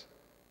church,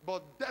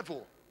 but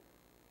devil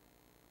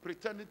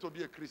pretending to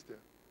be a Christian.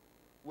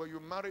 When you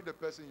marry the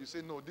person, you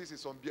say, no, this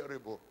is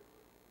unbearable.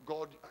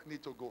 God, I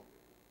need to go.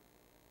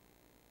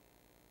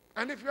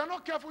 And if you are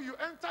not careful, you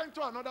enter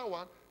into another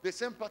one, the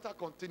same pattern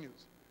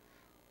continues.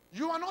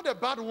 You are not a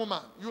bad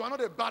woman. You are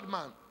not a bad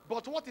man.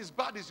 But what is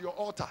bad is your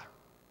altar.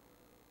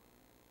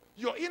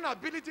 Your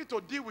inability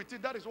to deal with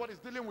it, that is what is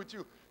dealing with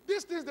you.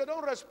 These things, they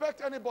don't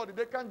respect anybody.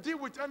 They can deal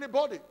with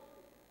anybody.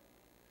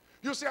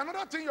 You see,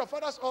 another thing, your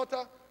father's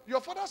altar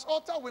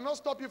will not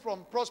stop you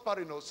from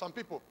prospering, some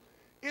people.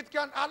 It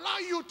can allow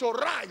you to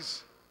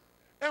rise.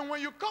 And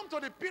when you come to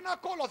the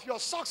pinnacle of your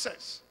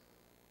success,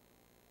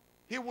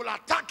 he will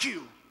attack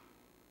you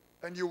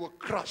and you will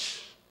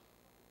crash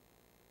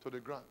to the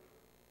ground.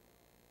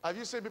 Have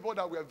you seen people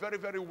that were very,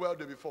 very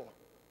wealthy before,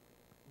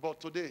 but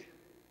today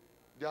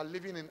they are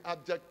living in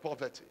abject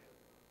poverty?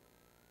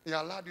 He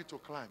allowed you to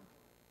climb.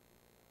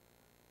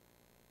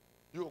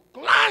 You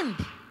climb,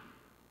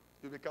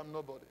 you become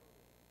nobody.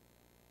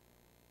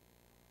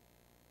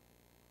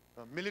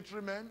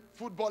 Military men,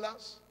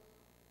 footballers,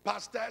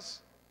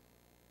 pastors,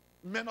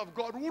 men of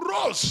God who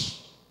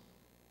rose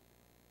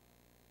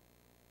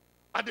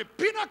at the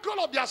pinnacle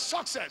of their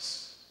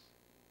success,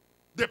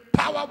 the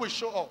power will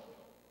show up.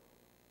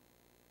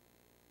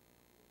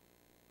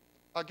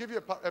 I'll give you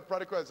a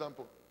practical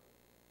example.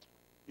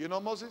 You know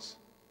Moses?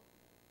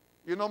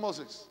 You know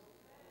Moses?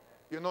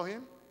 You know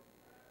him?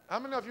 How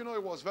many of you know he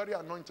was very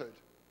anointed?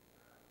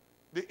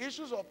 The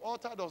issues of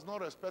altar does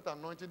not respect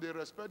anointing. They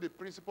respect the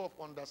principle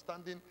of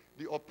understanding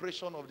the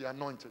operation of the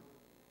anointing.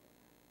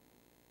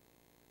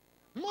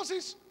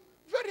 Moses,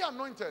 very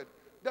anointed.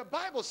 The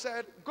Bible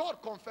said, God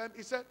confirmed,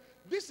 he said,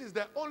 this is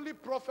the only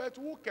prophet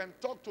who can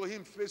talk to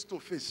him face to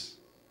face.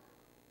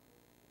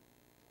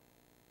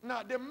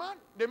 Now, the man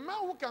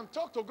who can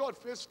talk to God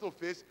face to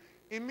face,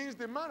 it means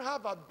the man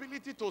have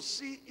ability to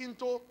see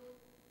into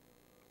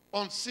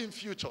unseen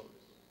future.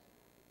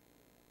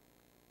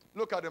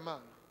 Look at the man.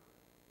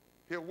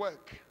 He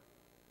work,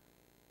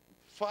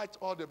 fight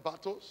all the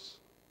battles.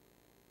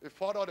 He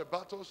fought all the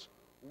battles,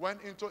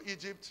 went into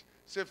Egypt,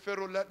 said,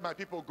 Pharaoh, let my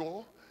people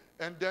go,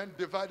 and then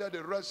divided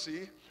the Red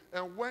Sea.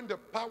 And when the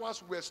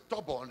powers were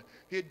stubborn,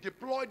 he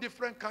deployed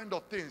different kind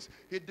of things.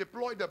 He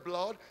deployed the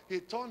blood. He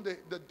turned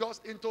the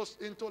dust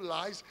into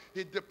lice.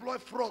 He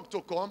deployed frog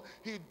to come.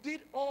 He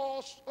did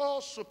all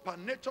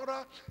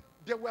supernatural.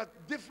 There were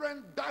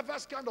different,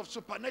 diverse kind of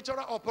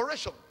supernatural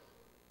operation.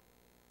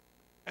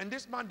 And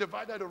this man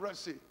divided the Red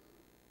Sea.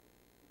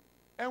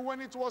 And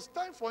when it was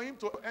time for him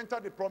to enter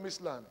the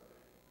promised land,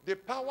 the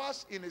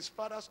powers in his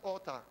father's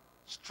altar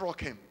struck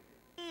him.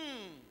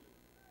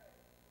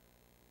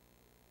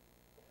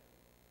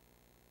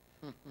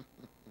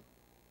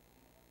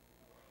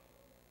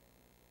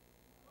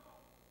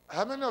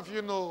 How many of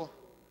you know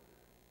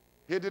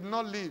he did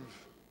not live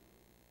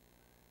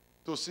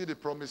to see the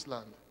promised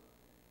land?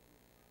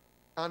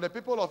 And the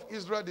people of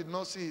Israel did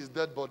not see his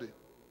dead body.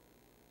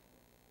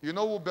 You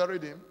know who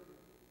buried him?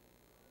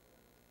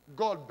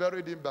 God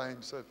buried him by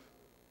himself.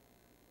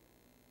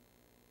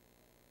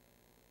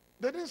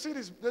 They didn't see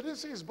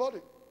his body.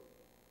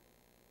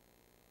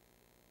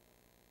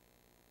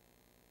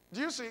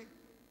 Do you see?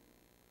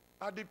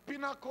 At the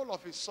pinnacle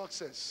of his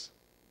success,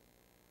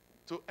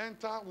 to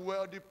enter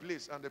wealthy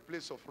place and the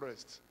place of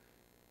rest,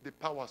 the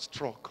power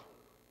struck.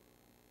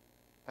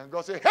 And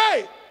God said,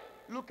 hey,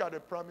 look at the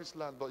promised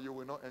land, but you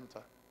will not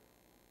enter.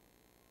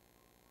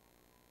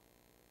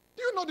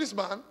 Do you know this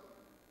man?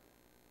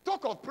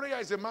 Talk of prayer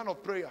is a man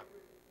of prayer.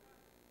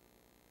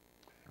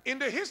 In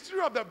the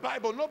history of the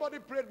Bible, nobody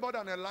prayed more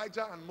than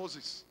Elijah and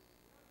Moses.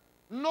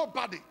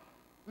 Nobody.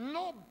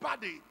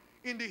 Nobody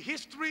in the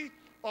history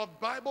of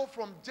Bible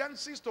from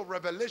Genesis to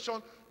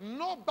Revelation,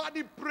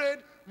 nobody prayed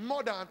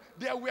more than,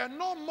 there were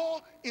no more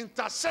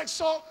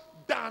intercessor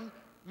than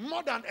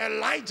more than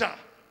Elijah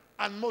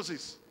and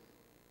Moses.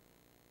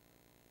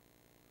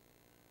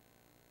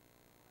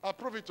 I'll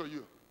prove it to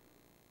you.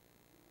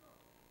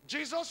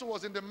 Jesus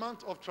was in the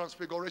Mount of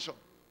Transfiguration.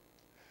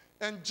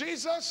 And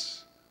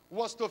Jesus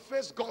was to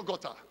face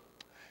Golgotha.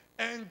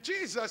 And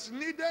Jesus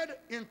needed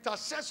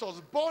intercessors,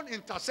 born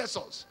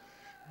intercessors,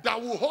 that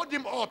will hold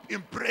him up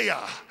in prayer.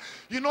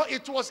 You know,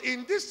 it was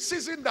in this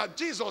season that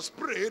Jesus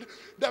prayed.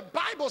 The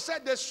Bible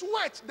said the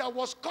sweat that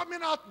was coming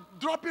out,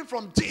 dropping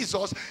from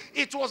Jesus,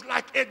 it was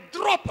like a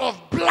drop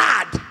of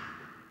blood.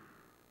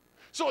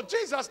 So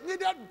Jesus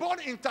needed born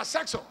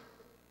intercessor.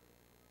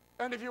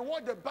 And if you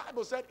watch, the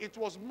Bible said it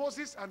was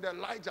Moses and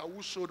Elijah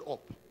who showed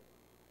up.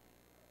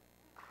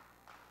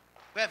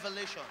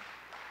 Revelation.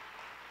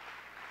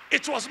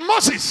 It was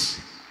Moses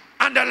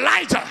and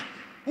Elijah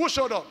who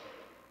showed up.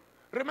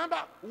 Remember,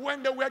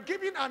 when they were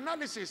giving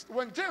analysis,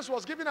 when James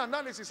was giving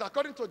analysis,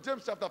 according to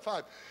James chapter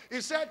 5,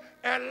 he said,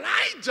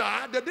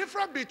 Elijah, the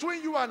difference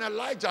between you and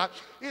Elijah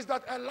is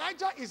that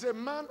Elijah is a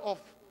man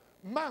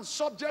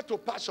subject to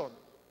passion.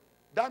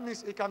 That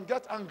means he can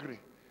get angry.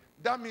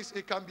 That means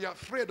he can be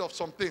afraid of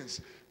some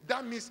things.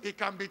 That means he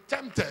can be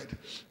tempted.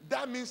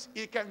 That means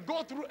he can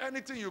go through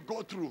anything you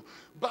go through.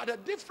 But the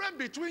difference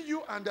between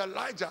you and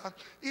Elijah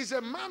is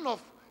a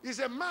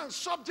man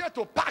subject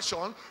to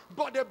passion,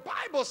 but the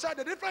Bible said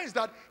the difference is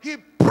that he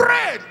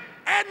prayed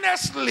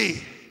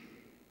earnestly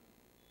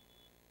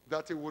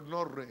that it would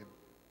not rain.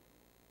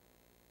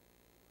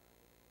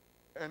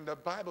 And the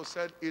Bible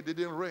said it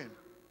didn't rain.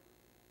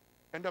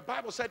 And the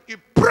Bible said he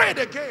prayed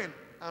again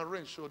and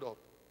rain showed up.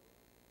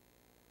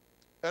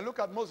 And look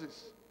at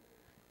Moses.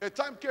 A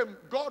time came,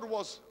 God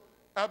was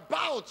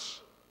about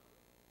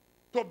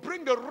to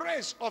bring the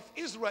race of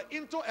Israel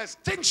into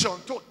extinction,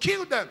 to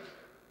kill them.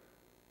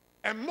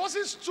 And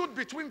Moses stood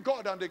between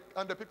God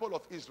and the people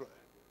of Israel.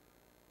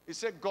 He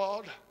said,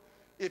 God,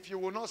 if you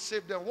will not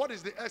save them, what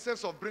is the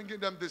essence of bringing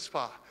them this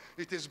far?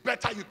 It is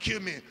better you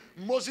kill me.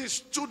 Moses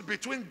stood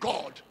between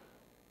God,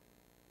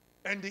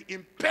 and the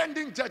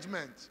impending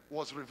judgment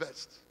was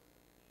reversed.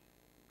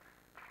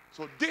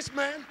 So this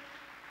man,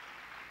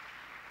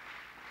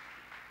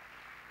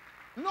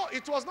 no,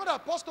 it was not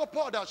Apostle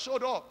Paul that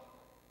showed up.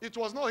 It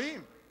was not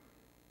him.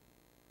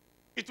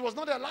 It was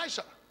not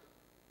Elisha.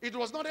 It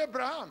was not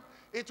Abraham.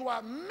 It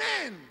were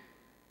men,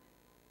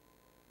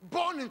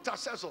 born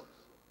intercessors.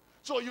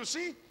 So you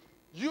see,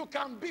 you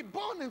can be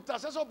born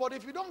intercessor, but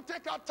if you don't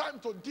take out time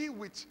to deal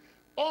with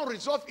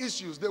unresolved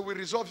issues, they will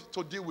resolve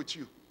to deal with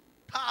you.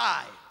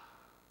 Hi.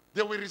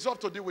 They will resolve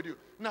to deal with you.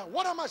 Now,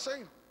 what am I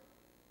saying?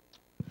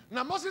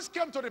 Now, Moses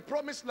came to the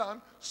promised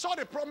land, saw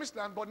the promised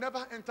land, but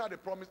never entered the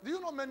promise. Do you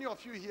know, many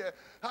of you here,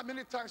 how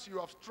many times you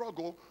have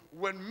struggled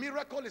when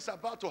miracle is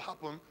about to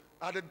happen,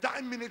 at the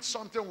dying minute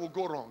something will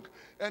go wrong.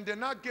 And they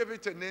now give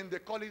it a name, they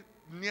call it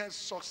near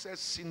success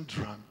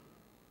syndrome.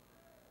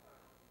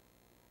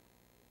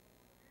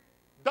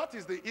 That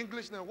is the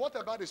English name. What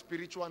about the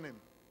spiritual name?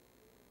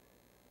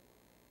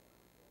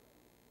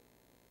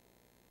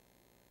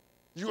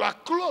 You are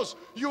close.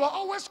 You are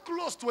always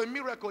close to a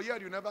miracle, yet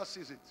you never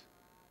sees it.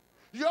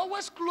 You're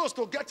always close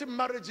to getting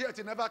married, yet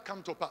it never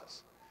come to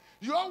pass.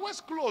 You're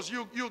always close.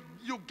 You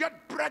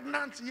get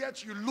pregnant,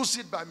 yet you lose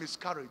it by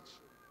miscarriage.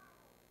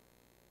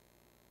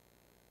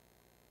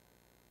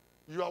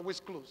 You're always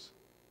close.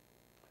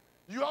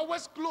 You're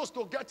always close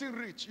to getting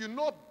rich. You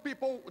know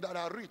people that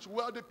are rich,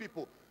 wealthy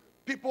people,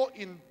 people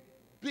in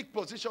big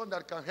position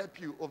that can help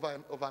you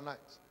overnight.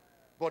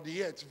 But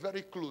yet,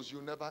 very close,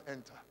 you never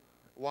enter.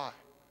 Why?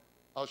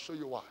 I'll show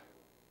you why.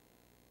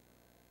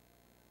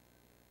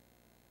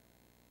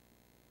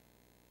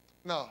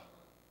 Now,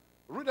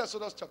 read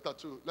Exodus chapter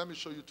 2. Let me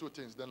show you two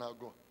things, then I'll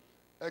go.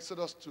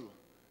 Exodus 2.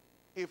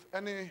 If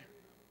any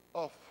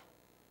of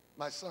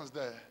my sons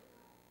there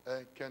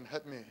can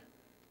help me.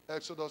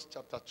 Exodus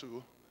chapter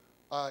 2.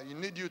 You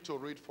need you to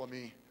read for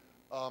me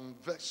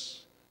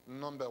verse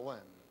number 1.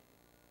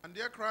 And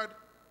there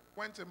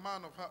went a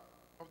man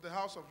of the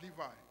house of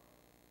Levi,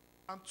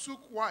 and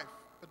took wife,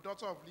 the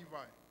daughter of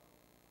Levi.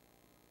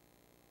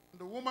 And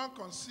the woman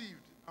conceived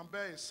and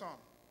bare a son.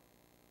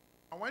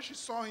 And when she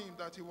saw him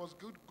that he was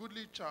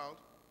goodly child,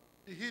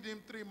 she hid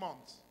him 3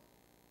 months.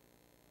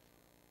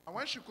 And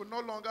when she could no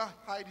longer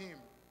hide him,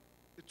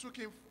 he took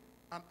him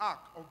an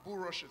ark of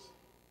bulrushes,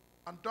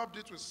 and daubed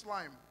it with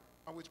slime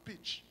and with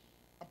pitch,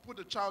 and put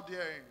the child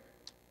therein.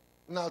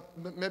 Now,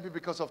 maybe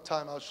because of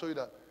time, I'll show you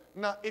that.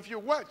 Now, if you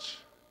watch,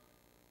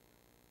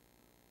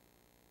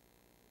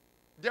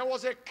 there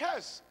was a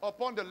curse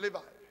upon the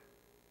Levite.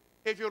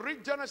 If you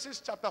read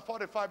Genesis chapter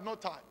 45, no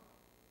time.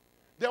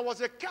 There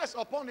was a curse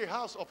upon the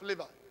house of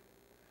Levi.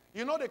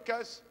 You know the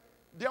curse?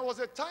 There was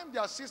a time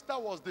their sister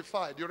was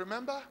defied. You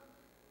remember?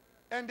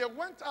 And they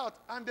went out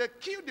and they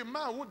killed the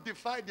man who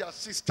defied their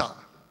sister.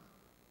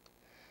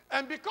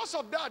 And because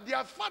of that,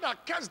 their father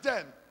cursed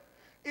them.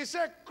 He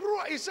said,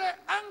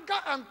 anger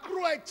and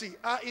cruelty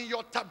are in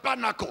your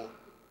tabernacle.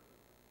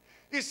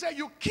 He said,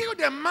 you killed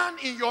a man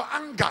in your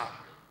anger.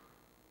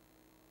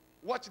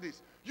 Watch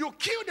this. You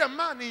killed a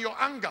man in your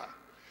anger.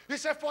 He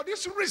said, for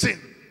this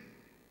reason,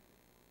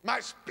 my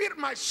spirit,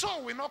 my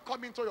soul will not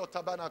come into your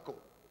tabernacle.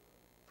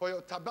 For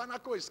your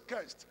tabernacle is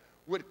cursed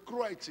with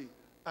cruelty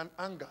and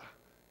anger.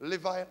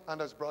 Levi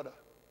and his brother.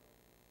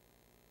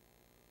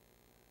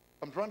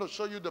 I'm trying to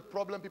show you the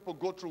problem people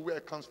go through, where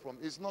it comes from.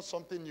 It's not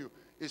something new.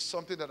 It's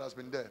something that has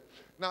been there.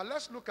 Now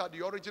let's look at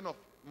the origin of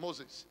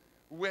Moses,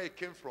 where it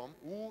came from,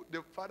 who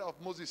the father of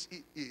Moses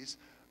is,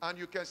 and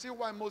you can see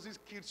why Moses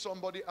killed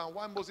somebody and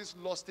why Moses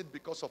lost it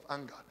because of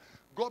anger.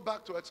 Go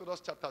back to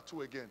Exodus chapter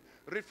 2 again.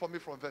 Read for me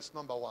from verse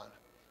number 1.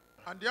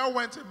 And there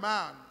went a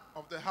man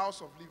of the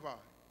house of Levi,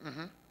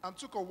 and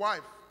took a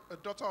wife, a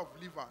daughter of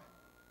Levi.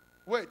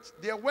 Wait,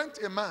 there went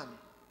a man.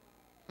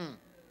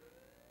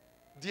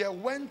 There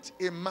went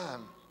a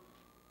man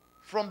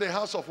from the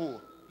house of who?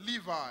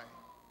 Levi.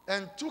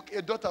 And took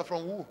a daughter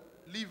from who?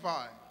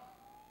 Levi.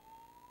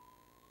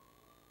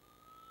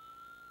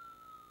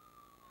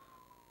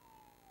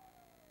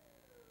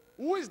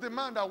 Who is the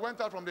man that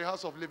went out from the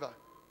house of Levi?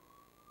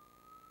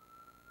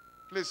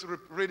 Please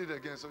read it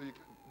again so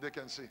they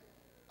can see.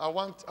 I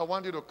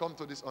want you to come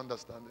to this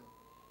understanding.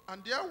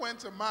 And there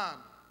went a man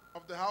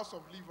of the house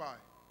of Levi,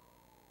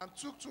 and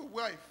took to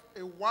wife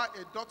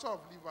a daughter of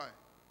Levi.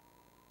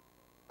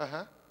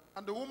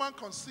 And the woman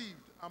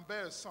conceived and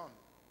bare a son.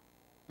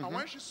 And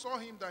when she saw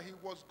him that he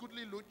was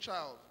goodly looked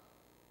child,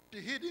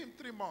 she hid him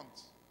 3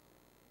 months.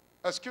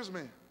 Excuse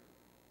me.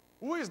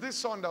 Who is this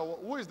son that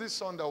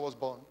was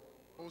born?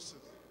 Moses.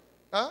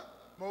 Huh?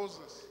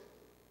 Moses.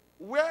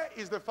 Where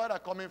is the father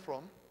coming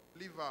from?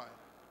 Levi.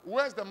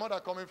 Where's the mother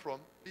coming from?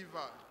 Levi.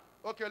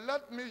 Okay,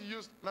 let me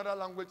use another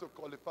language to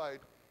qualify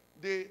it.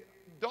 The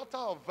daughter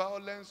of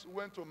violence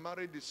went to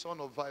marry the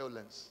son of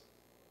violence.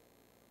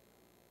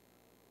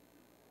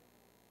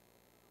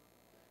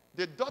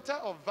 The daughter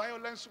of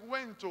violence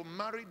went to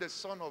marry the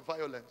son of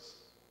violence.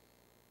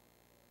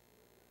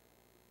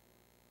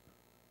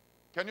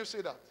 Can you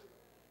see that?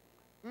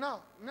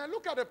 Now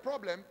look at the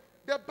problem.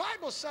 The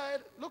Bible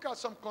said, look at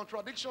some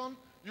contradiction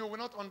you will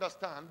not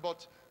understand,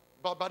 but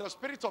by the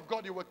Spirit of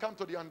God you will come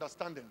to the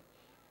understanding.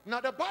 Now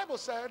the Bible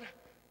said,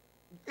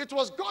 it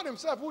was God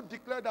himself who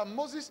declared that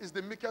Moses is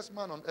the meekest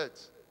man on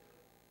earth.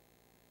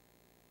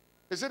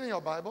 Is it in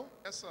your Bible?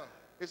 Yes, sir.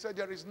 He said,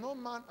 there is no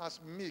man as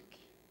meek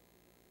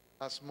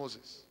as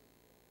Moses.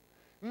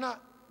 Now,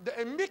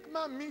 a meek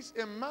man means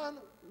a man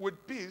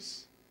with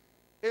peace,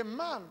 a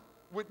man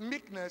with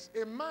meekness,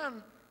 a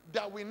man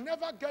that will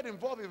never get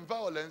involved in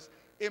violence,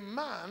 a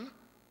man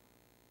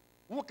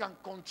who can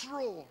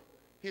control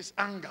his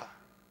anger.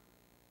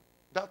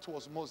 That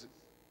was Moses.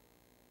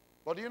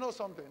 But do you know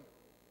something?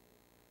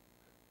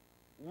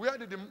 Where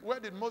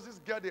did Moses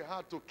get the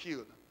heart to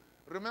kill?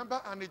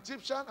 Remember, an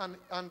Egyptian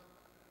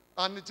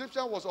an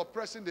Egyptian was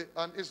oppressing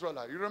an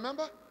Israelite. You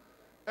remember?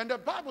 And the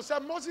Bible said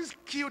Moses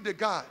killed the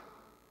guy.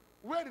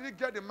 Where did he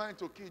get the mind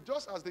to kill?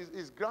 Just as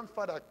his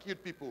grandfather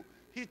killed people,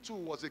 he too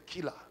was a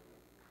killer.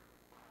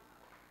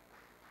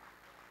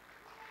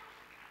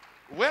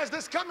 Where's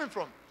this coming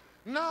from?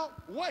 Now,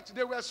 watch.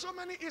 There were so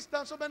many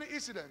incidents.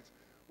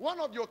 One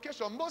of the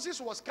occasions, Moses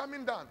was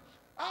coming down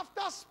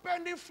after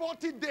spending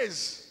 40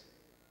 days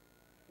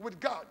with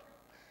God.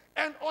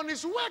 And on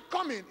his way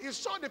coming, he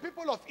saw the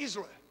people of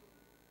Israel.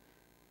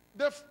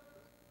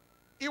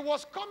 He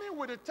was coming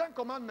with the 10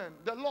 Commandments,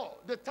 the law,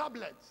 the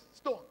tablet,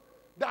 stone,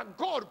 that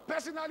God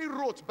personally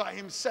wrote by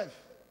himself.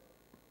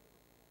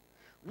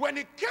 When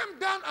he came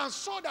down and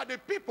saw that the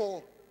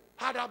people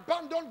had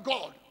abandoned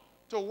God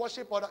to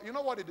worship other, you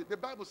know what he did? The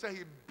Bible said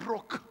he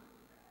broke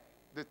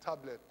the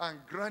tablet and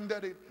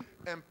grinded it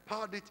and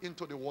poured it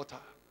into the water.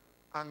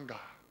 Anger.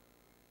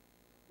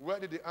 Where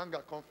did the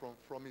anger come from?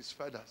 From his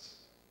feathers.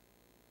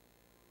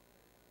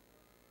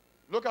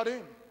 Look at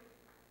him.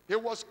 He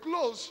was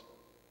close.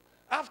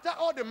 After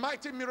all the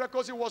mighty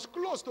miracles, he was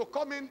close to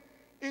coming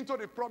into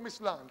the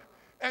promised land.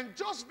 And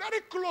just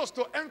very close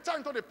to enter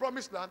into the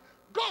promised land,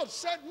 God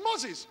said,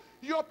 Moses,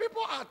 your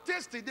people are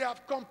thirsty. They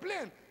have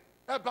complained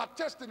about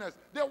thirstiness.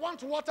 They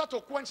want water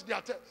to quench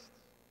their thirst.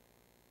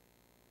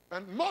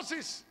 And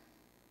Moses,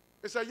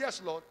 he said,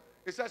 yes, Lord.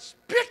 He said,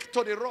 speak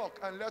to the rock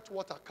and let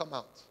water come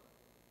out.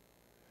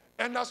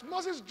 And as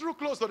Moses drew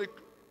close to the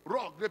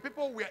rock, the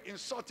people were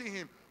insulting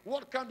him.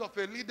 What kind of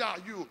a leader are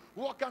you?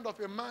 What kind of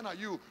a man are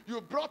you?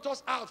 You brought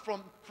us out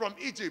from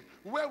Egypt,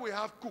 where we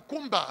have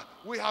cucumber,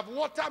 we have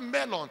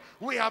watermelon,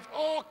 we have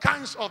all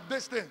kinds of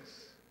these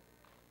things.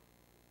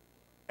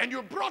 And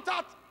you brought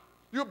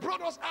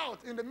us out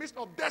in the midst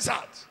of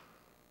desert.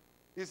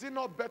 Is it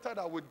not better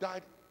that we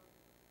died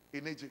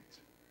in Egypt?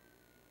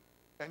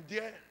 And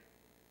there,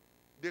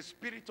 the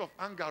spirit of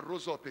anger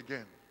rose up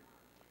again.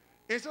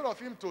 Instead of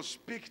him to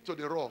speak to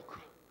the rock,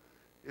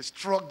 he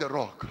struck the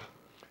rock.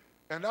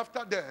 And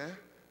after that,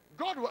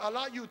 God will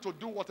allow you to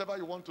do whatever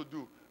you want to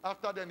do.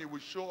 After then, he will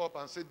show up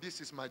and say,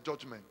 this is my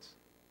judgment.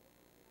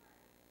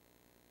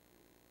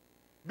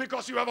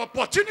 Because you have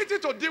opportunity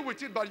to deal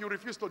with it, but you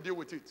refuse to deal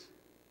with it.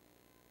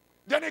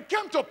 Then it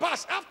came to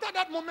pass. After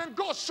that moment,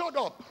 God showed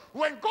up.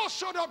 When God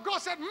showed up, God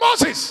said,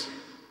 Moses,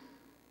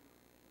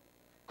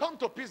 come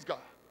to Pisgah.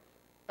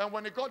 And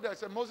when he got there, he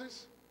said,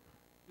 Moses,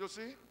 you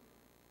see,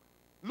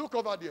 look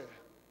over there.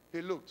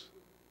 He looked.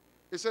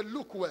 He said,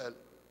 look well.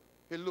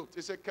 He looked.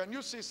 He said, can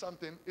you see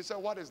something? He said,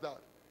 what is that?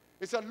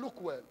 He said,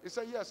 look well. He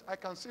said, yes, I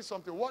can see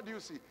something. What do you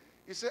see?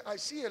 He said, I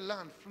see a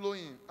land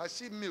flowing. I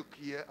see milk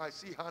here. I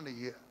see honey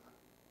here.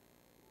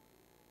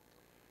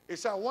 He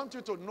said, I want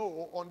you to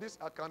know on this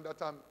account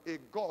that I'm a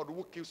God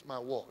who keeps my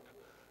word.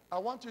 I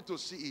want you to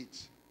see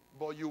it,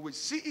 but you will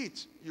see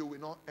it, you will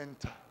not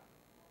enter.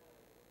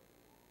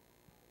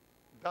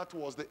 That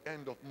was the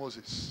end of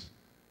Moses.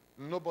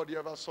 Nobody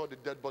ever saw the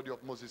dead body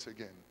of Moses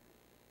again.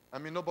 I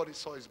mean, nobody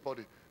saw his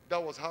body.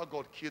 That was how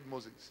God killed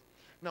Moses.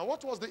 Now,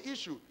 what was the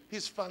issue?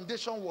 His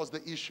foundation was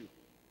the issue.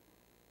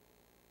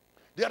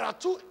 There are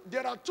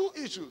two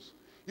issues.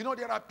 You know,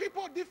 there are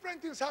people,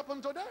 different things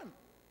happen to them.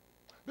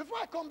 Before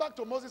I come back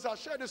to Moses, I'll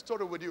share this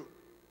story with you.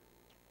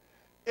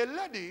 A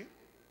lady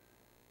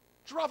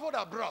traveled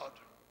abroad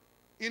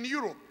in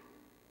Europe.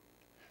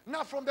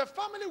 Now, from the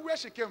family where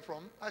she came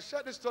from, I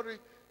shared this story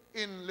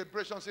in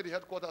Liberation City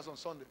headquarters on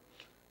Sunday.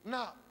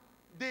 Now,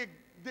 the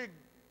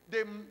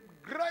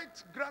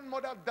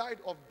great-grandmother died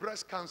of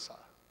breast cancer.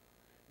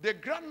 The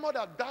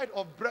grandmother died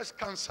of breast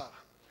cancer.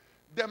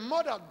 The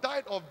mother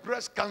died of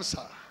breast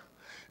cancer.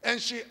 And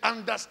she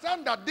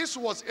understands that this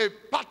was a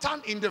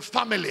pattern in the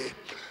family.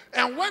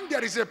 And when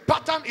there is a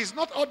pattern, it's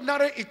not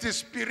ordinary, it is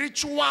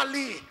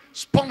spiritually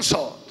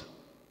sponsored,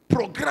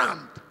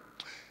 programmed.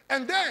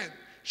 And then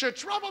she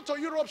traveled to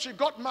Europe, she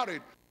got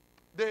married.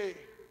 They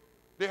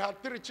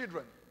had 3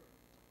 children.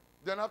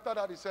 Then after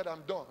that, he said,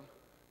 I'm done.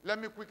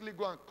 Let me quickly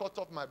go and cut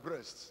off my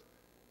breasts.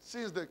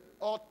 Since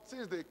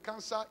the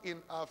cancer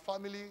in our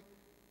family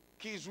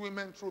kills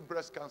women through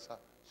breast cancer.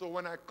 So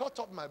when I cut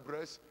off my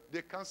breast,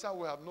 the cancer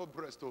will have no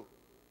breast to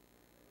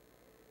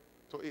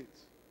eat.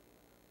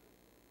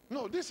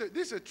 No, this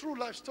is a true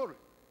life story.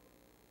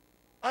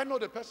 I know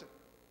the person.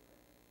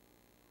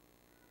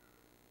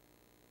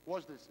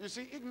 Watch this. You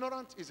see,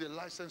 ignorance is a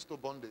license to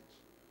bondage.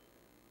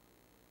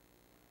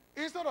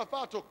 Instead of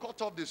her to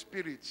cut off the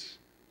spirit,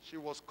 she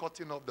was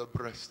cutting off the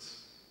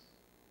breasts.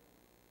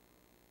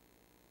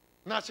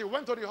 Now she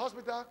went to the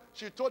hospital.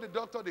 She told the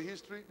doctor the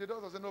history. The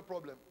doctor said, no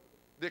problem.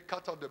 They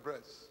cut off the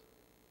breasts.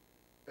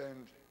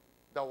 And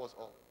that was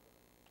all.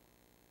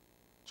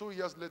 2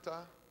 years later,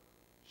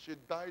 she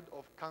died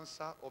of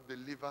cancer of the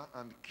liver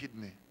and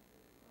kidney.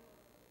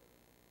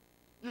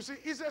 You see,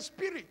 it's a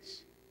spirit.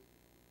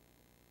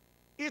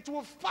 It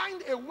will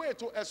find a way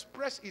to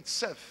express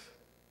itself.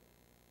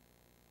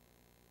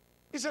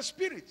 It's a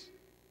spirit.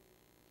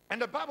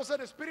 And the Bible said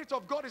the Spirit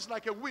of God is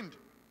like a wind.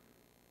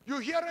 You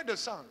hear the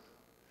sound.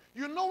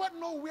 You know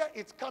where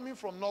it's coming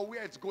from, nor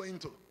where it's going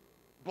to.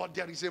 But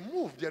there is a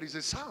move, there is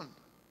a sound.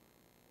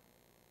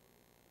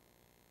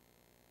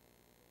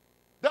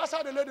 That's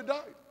how the lady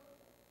died.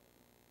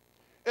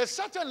 A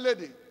certain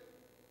lady,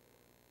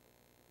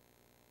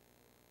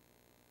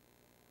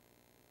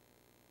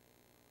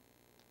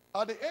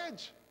 at the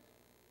age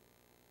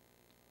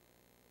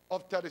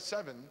of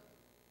 37,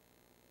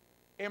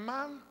 a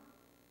man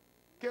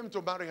came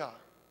to marry her.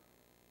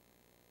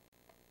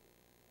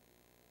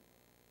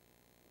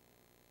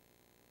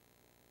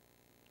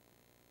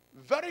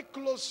 Very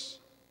close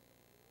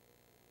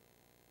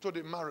to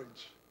the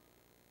marriage,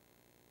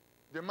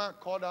 the man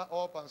called her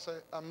up and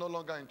said, I'm no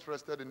longer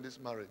interested in this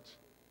marriage.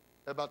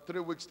 About 3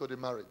 weeks to the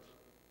marriage,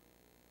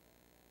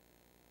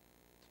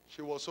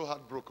 she was so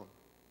heartbroken.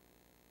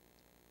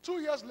 2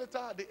 years later,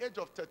 at the age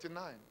of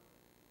 39,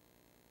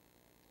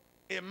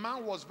 a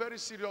man was very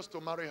serious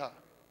to marry her.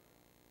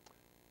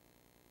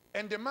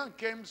 And the man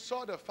came,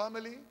 saw the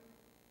family,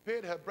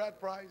 paid her bride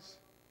price.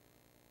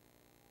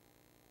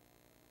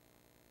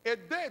 A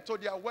day to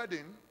their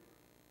wedding,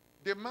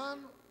 the man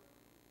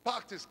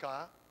parked his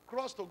car,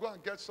 crossed to go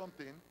and get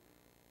something.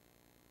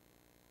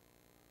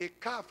 A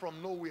car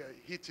from nowhere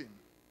hit him,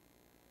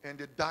 and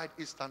they died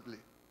instantly.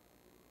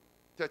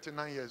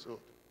 39 years old.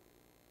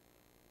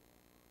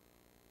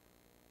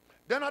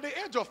 Then at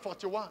the age of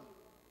 41,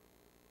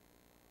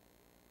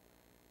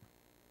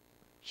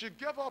 she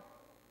gave up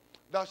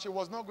that she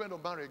was not going to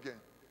marry again.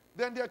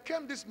 Then there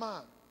came this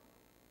man.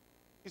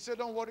 He said,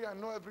 don't worry, I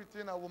know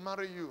everything, I will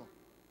marry you.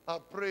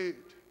 I've prayed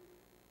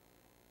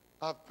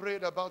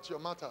about your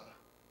matter,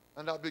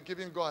 and I'll be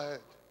giving go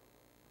ahead.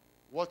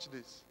 Watch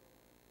this.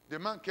 The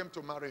man came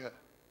to marry her.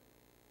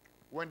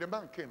 When the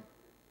man came,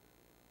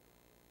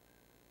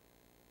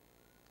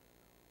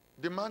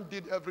 the man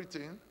did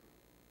everything.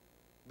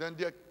 Then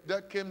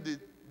there came the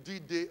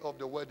D-Day of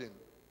the wedding.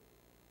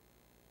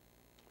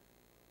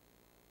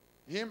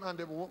 Him and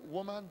the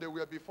woman, they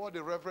were before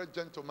the reverend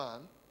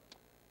gentleman.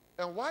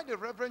 And while the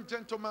reverend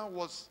gentleman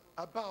was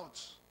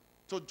about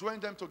to join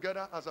them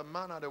together as a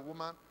man and a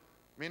woman,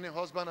 meaning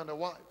husband and a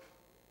wife,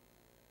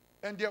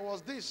 and there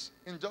was this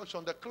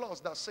injunction, the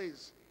clause that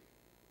says,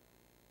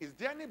 is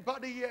there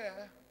anybody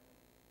here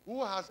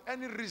who has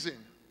any reason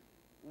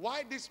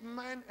why this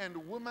man and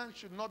woman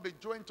should not be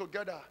joined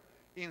together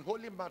in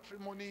holy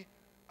matrimony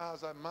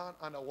as a man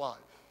and a wife?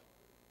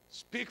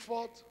 Speak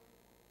forth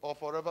or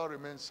forever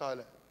remain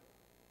silent.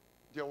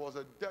 There was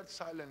a dead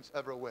silence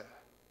everywhere.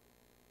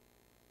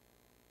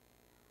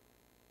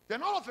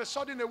 Then all of a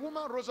sudden, a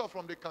woman rose up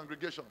from the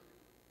congregation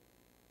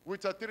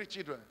with her 3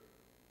 children.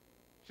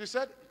 She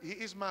said, he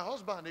is my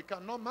husband, he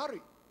cannot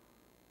marry.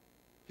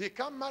 He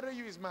can't marry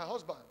you, he's my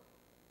husband.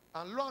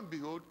 And lo and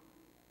behold,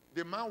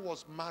 the man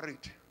was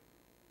married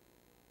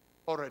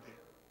already.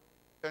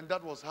 And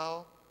that was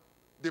how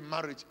the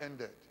marriage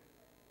ended.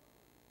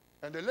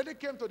 And the lady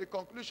came to the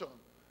conclusion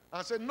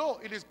and said, no,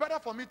 it is better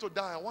for me to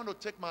die. I want to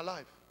take my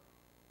life.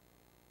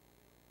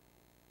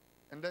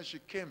 And then she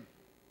came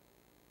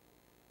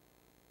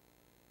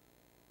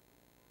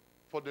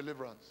for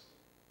deliverance.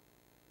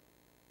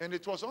 And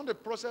it was on the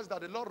process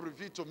that the Lord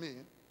revealed to me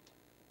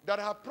that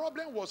her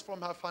problem was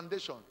from her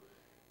foundation.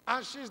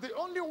 And she's the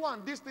only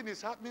one this thing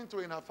is happening to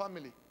in her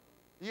family.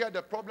 Here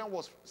the problem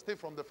was still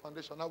from the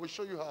foundation. I will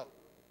show you how.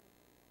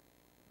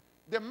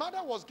 The mother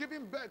was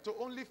giving birth to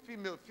only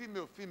female.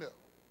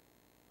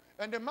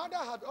 And the mother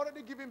had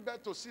already given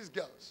birth to 6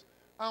 girls.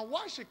 And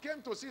why she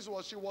came to 6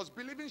 was she was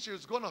believing she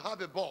was going to have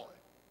a boy.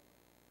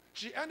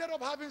 She ended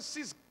up having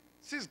six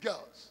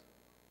girls.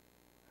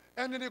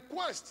 And in the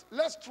quest,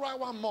 let's try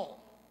one more.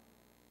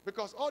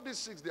 Because all these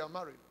 6, they are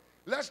married.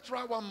 Let's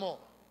try one more.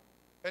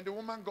 And the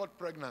woman got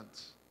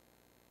pregnant.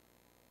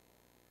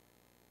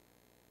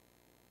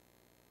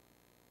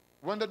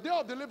 When the day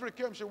of delivery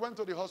came, she went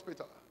to the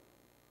hospital.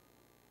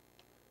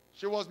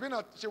 She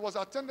was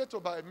attended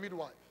to by a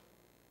midwife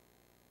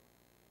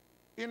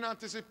in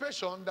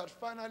anticipation that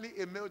finally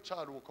a male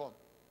child will come.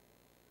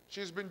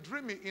 She's been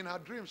dreaming. In her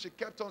dream, she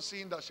kept on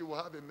seeing that she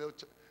will have a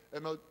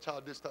male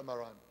child this time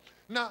around.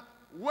 Now,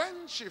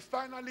 when she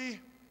finally,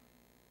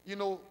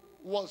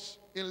 was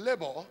in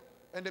labor,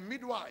 and the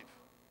midwife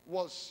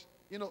was,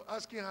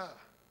 asking her,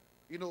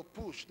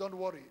 push, don't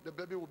worry, the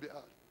baby will be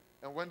out.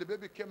 And when the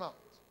baby came out,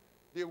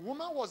 the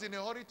woman was in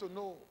a hurry to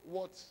know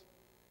what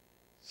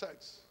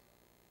sex.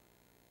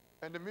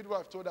 And the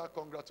midwife told her,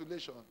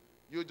 congratulations,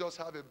 you just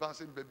have a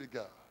bouncing baby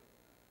girl.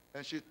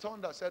 And she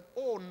turned and said,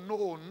 oh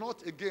no,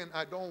 not again,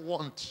 I don't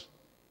want.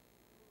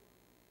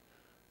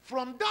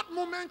 From that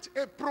moment,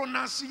 a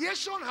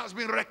pronunciation has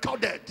been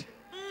recorded.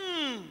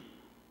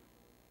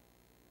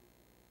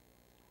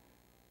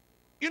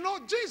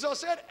 Jesus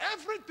said,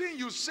 everything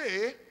you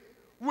say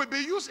will be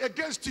used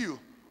against you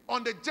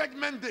on the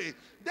judgment day.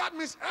 That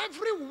means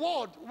every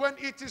word, when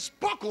it is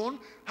spoken,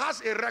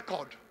 has a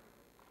record.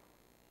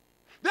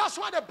 That's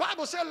why the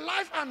Bible said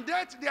life and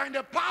death, they are in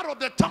the power of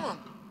the tongue.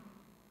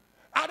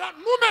 At that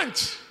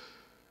moment,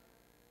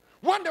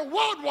 when the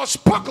word was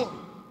spoken,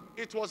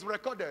 it was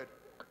recorded.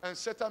 And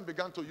Satan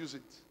began to use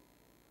it.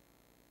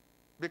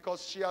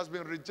 Because she has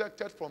been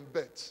rejected from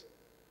birth.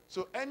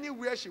 So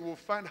anywhere she will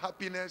find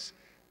happiness,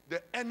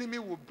 the enemy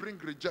will bring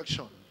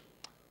rejection.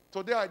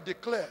 Today I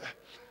declare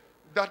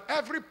that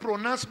every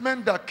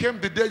pronouncement that came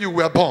the day you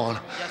were born,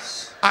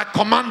 yes, I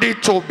command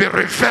it to be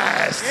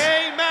reversed.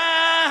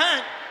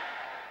 Amen.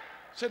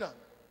 Sit down.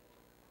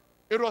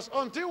 It was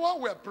until while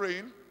we were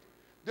praying,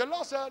 the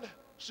Lord said,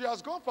 she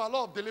has gone for a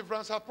lot of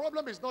deliverance. Her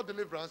problem is not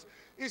deliverance.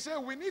 He said,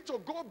 we need to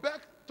go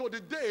back to the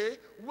day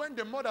when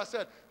the mother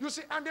said, you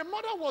see, and the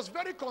mother was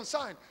very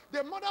concerned.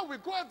 The mother will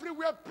go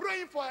everywhere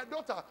praying for her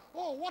daughter.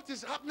 Oh, what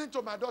is happening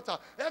to my daughter?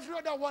 Every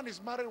other one is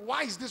married.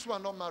 Why is this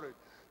one not married?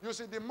 You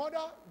see, the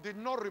mother did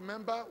not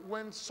remember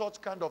when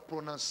such kind of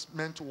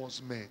pronouncement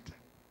was made.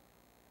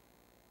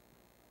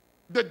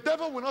 The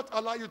devil will not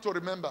allow you to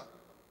remember.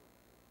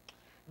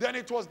 Then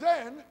it was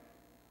then,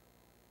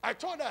 I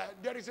told her,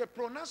 there is a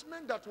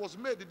pronouncement that was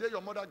made the day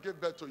your mother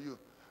gave birth to you.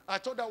 I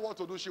told her what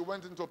to do. She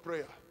went into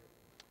prayer.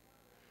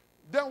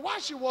 Then while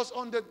she was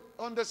on the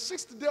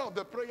 6th day of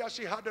the prayer,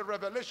 she had a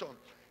revelation.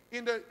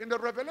 In the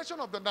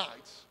revelation of the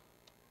night,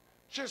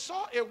 she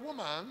saw a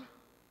woman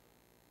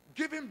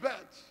giving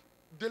birth,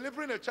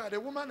 delivering a child, a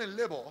woman in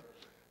labor,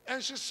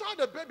 and she saw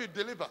the baby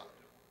delivered.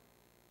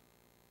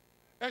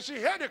 And she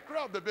heard the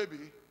cry of the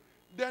baby.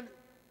 Then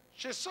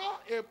she saw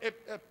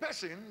a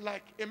person,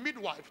 like a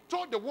midwife,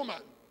 told the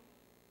woman,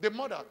 the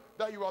mother,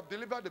 that you have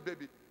delivered the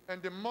baby.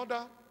 And the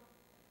mother,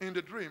 in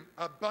the dream,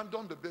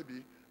 abandoned the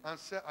baby and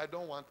said, I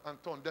don't want,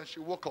 and turned. Then she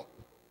woke up.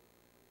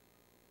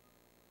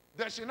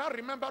 Then she now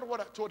remembered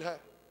what I told her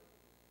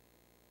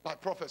by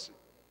prophecy.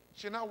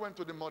 She now went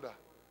to the mother.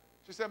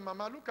 She said,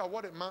 Mama, look at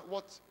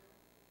what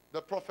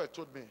the prophet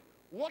told me.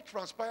 What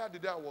transpired the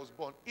day I was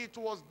born? It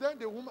was then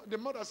the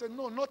mother said,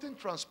 no, nothing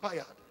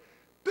transpired.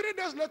 3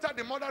 days later,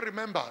 the mother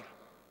remembered.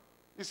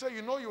 He said,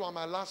 you know, you are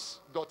my last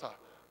daughter.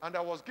 and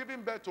I was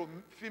giving birth to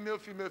female.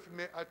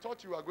 I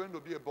thought you were going to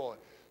be a boy.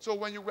 So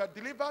when you were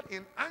delivered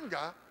in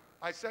anger,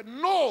 I said,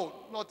 no,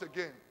 not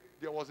again.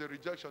 There was a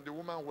rejection. The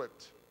woman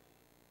wept.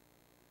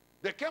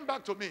 They came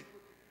back to me,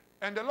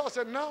 and the Lord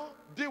said, now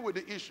deal with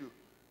the issue.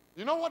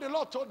 You know what the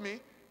Lord told me?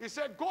 He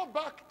said, go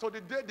back to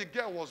the day the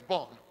girl was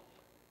born.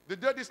 The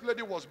day this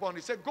lady was born.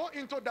 He said, go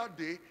into that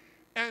day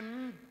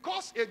and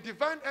cause a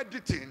divine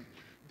editing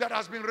that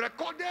has been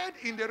recorded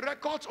in the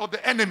records of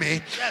the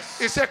enemy. Yes.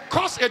 He said,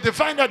 cause a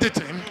divine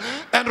editing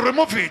and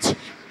remove it.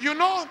 You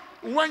know,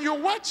 when you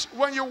watch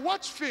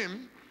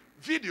film,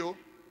 video,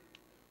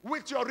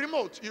 with your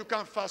remote, you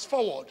can fast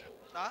forward.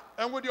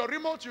 And with your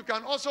remote, you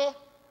can also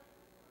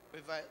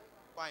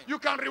you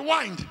can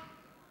rewind.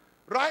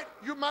 Right?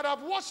 You might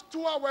have watched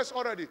 2 hours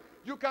already.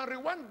 You can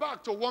rewind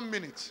back to 1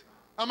 minute.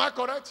 Am I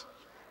correct?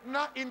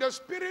 Now, in the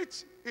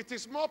spirit, it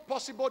is more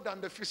possible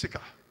than the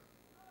physical.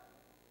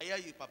 I hear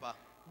you, Papa.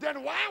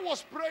 Then while I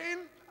was praying,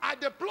 I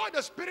deployed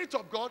the Spirit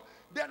of God.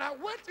 Then I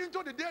went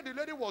into the day the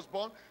lady was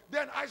born.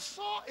 Then I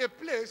saw a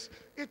place.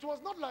 It was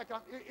not like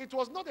it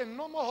was not a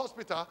normal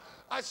hospital.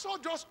 I saw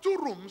just 2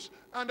 rooms,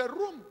 and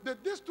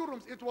these 2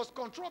 rooms, it was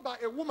controlled by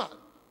a woman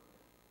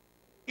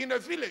in a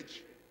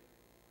village.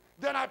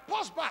 Then I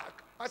paused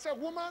back. I said,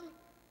 woman,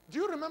 do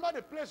you remember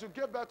the place you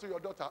gave birth to your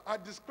daughter? I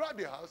described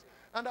the house,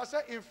 and I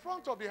said, in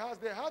front of the house,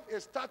 they have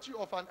a statue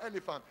of an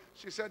elephant.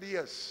 She said,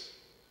 yes.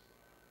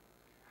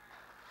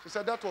 She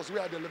said, that was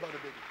where I delivered the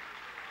baby.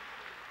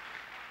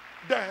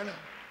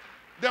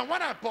 Then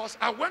when I paused,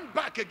 I went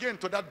back again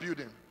to that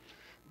building.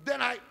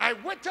 Then I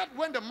waited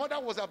when the mother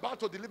was about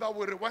to deliver.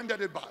 We rewinded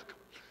it back.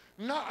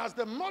 Now, as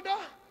the mother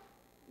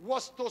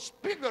was to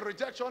speak the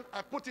rejection,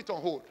 I put it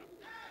on hold.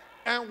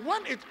 And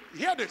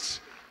hear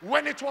this,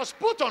 when it was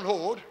put on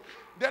hold,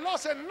 the Lord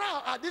said,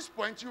 now at this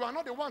point, you are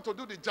not the one to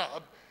do the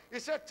job. He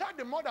said, tell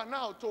the mother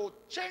now to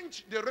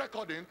change the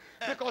recording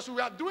because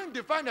we are doing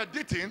divine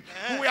editing.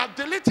 We are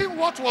deleting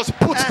what was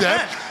put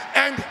there.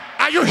 And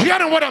are you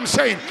hearing what I'm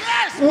saying?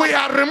 Yes. We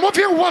are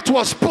removing what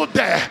was put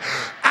there.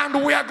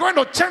 And we are going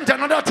to change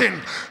another thing.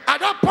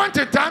 At that point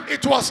in time,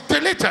 it was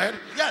deleted.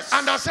 Yes.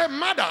 And I said,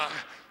 mother,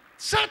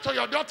 say to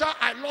your daughter,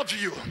 I love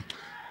you.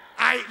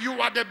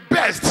 You are the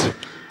best.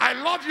 I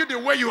love you the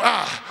way you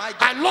are.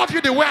 I love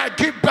you the way I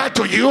give birth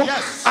to you.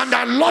 Yes. And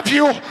I love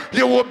you.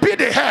 You will be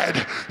the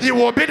head. You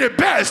will be the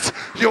best.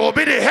 You will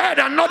be the head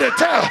and not the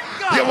tail.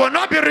 You will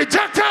not be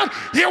rejected.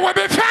 You will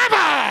be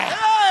favored.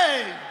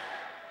 Hey!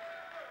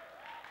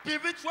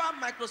 Spiritual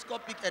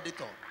microscopic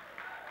editor.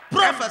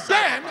 Professor.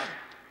 Then,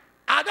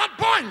 at that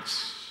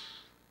point,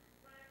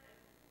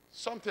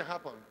 something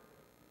happened.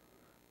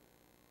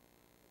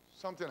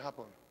 Something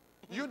happened.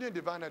 You need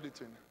divine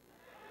editing.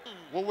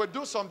 We will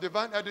do some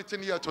divine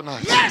editing here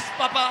tonight. Yes,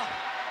 Papa.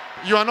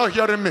 You are not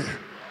hearing me.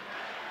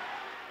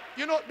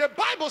 You know, the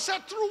Bible said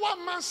through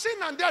one man sin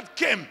and death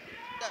came.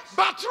 Yes.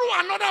 But through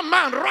another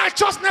man,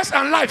 righteousness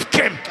and life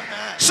came.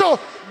 So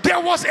there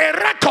was a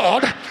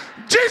record.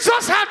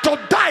 Jesus had to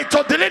die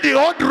to delete the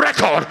old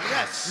record.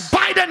 Yes.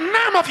 By the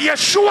name of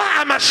Yeshua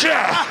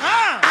HaMashiach,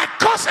 I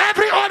cause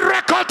every old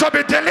record to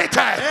be deleted.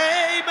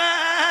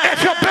 Amen.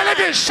 If you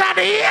believe in, shout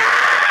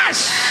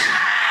yes.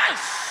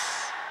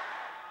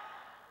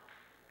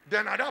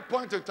 Then at that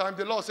point in time,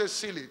 the Lord says,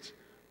 seal it.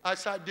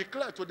 As I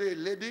declare today,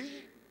 lady,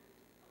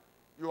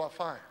 you are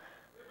fine.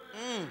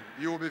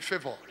 You will be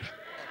favored.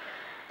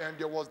 And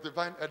there was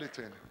divine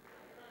editing.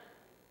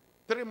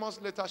 3 months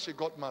later, she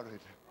got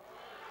married.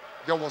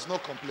 There was no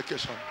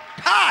complication.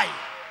 Hi.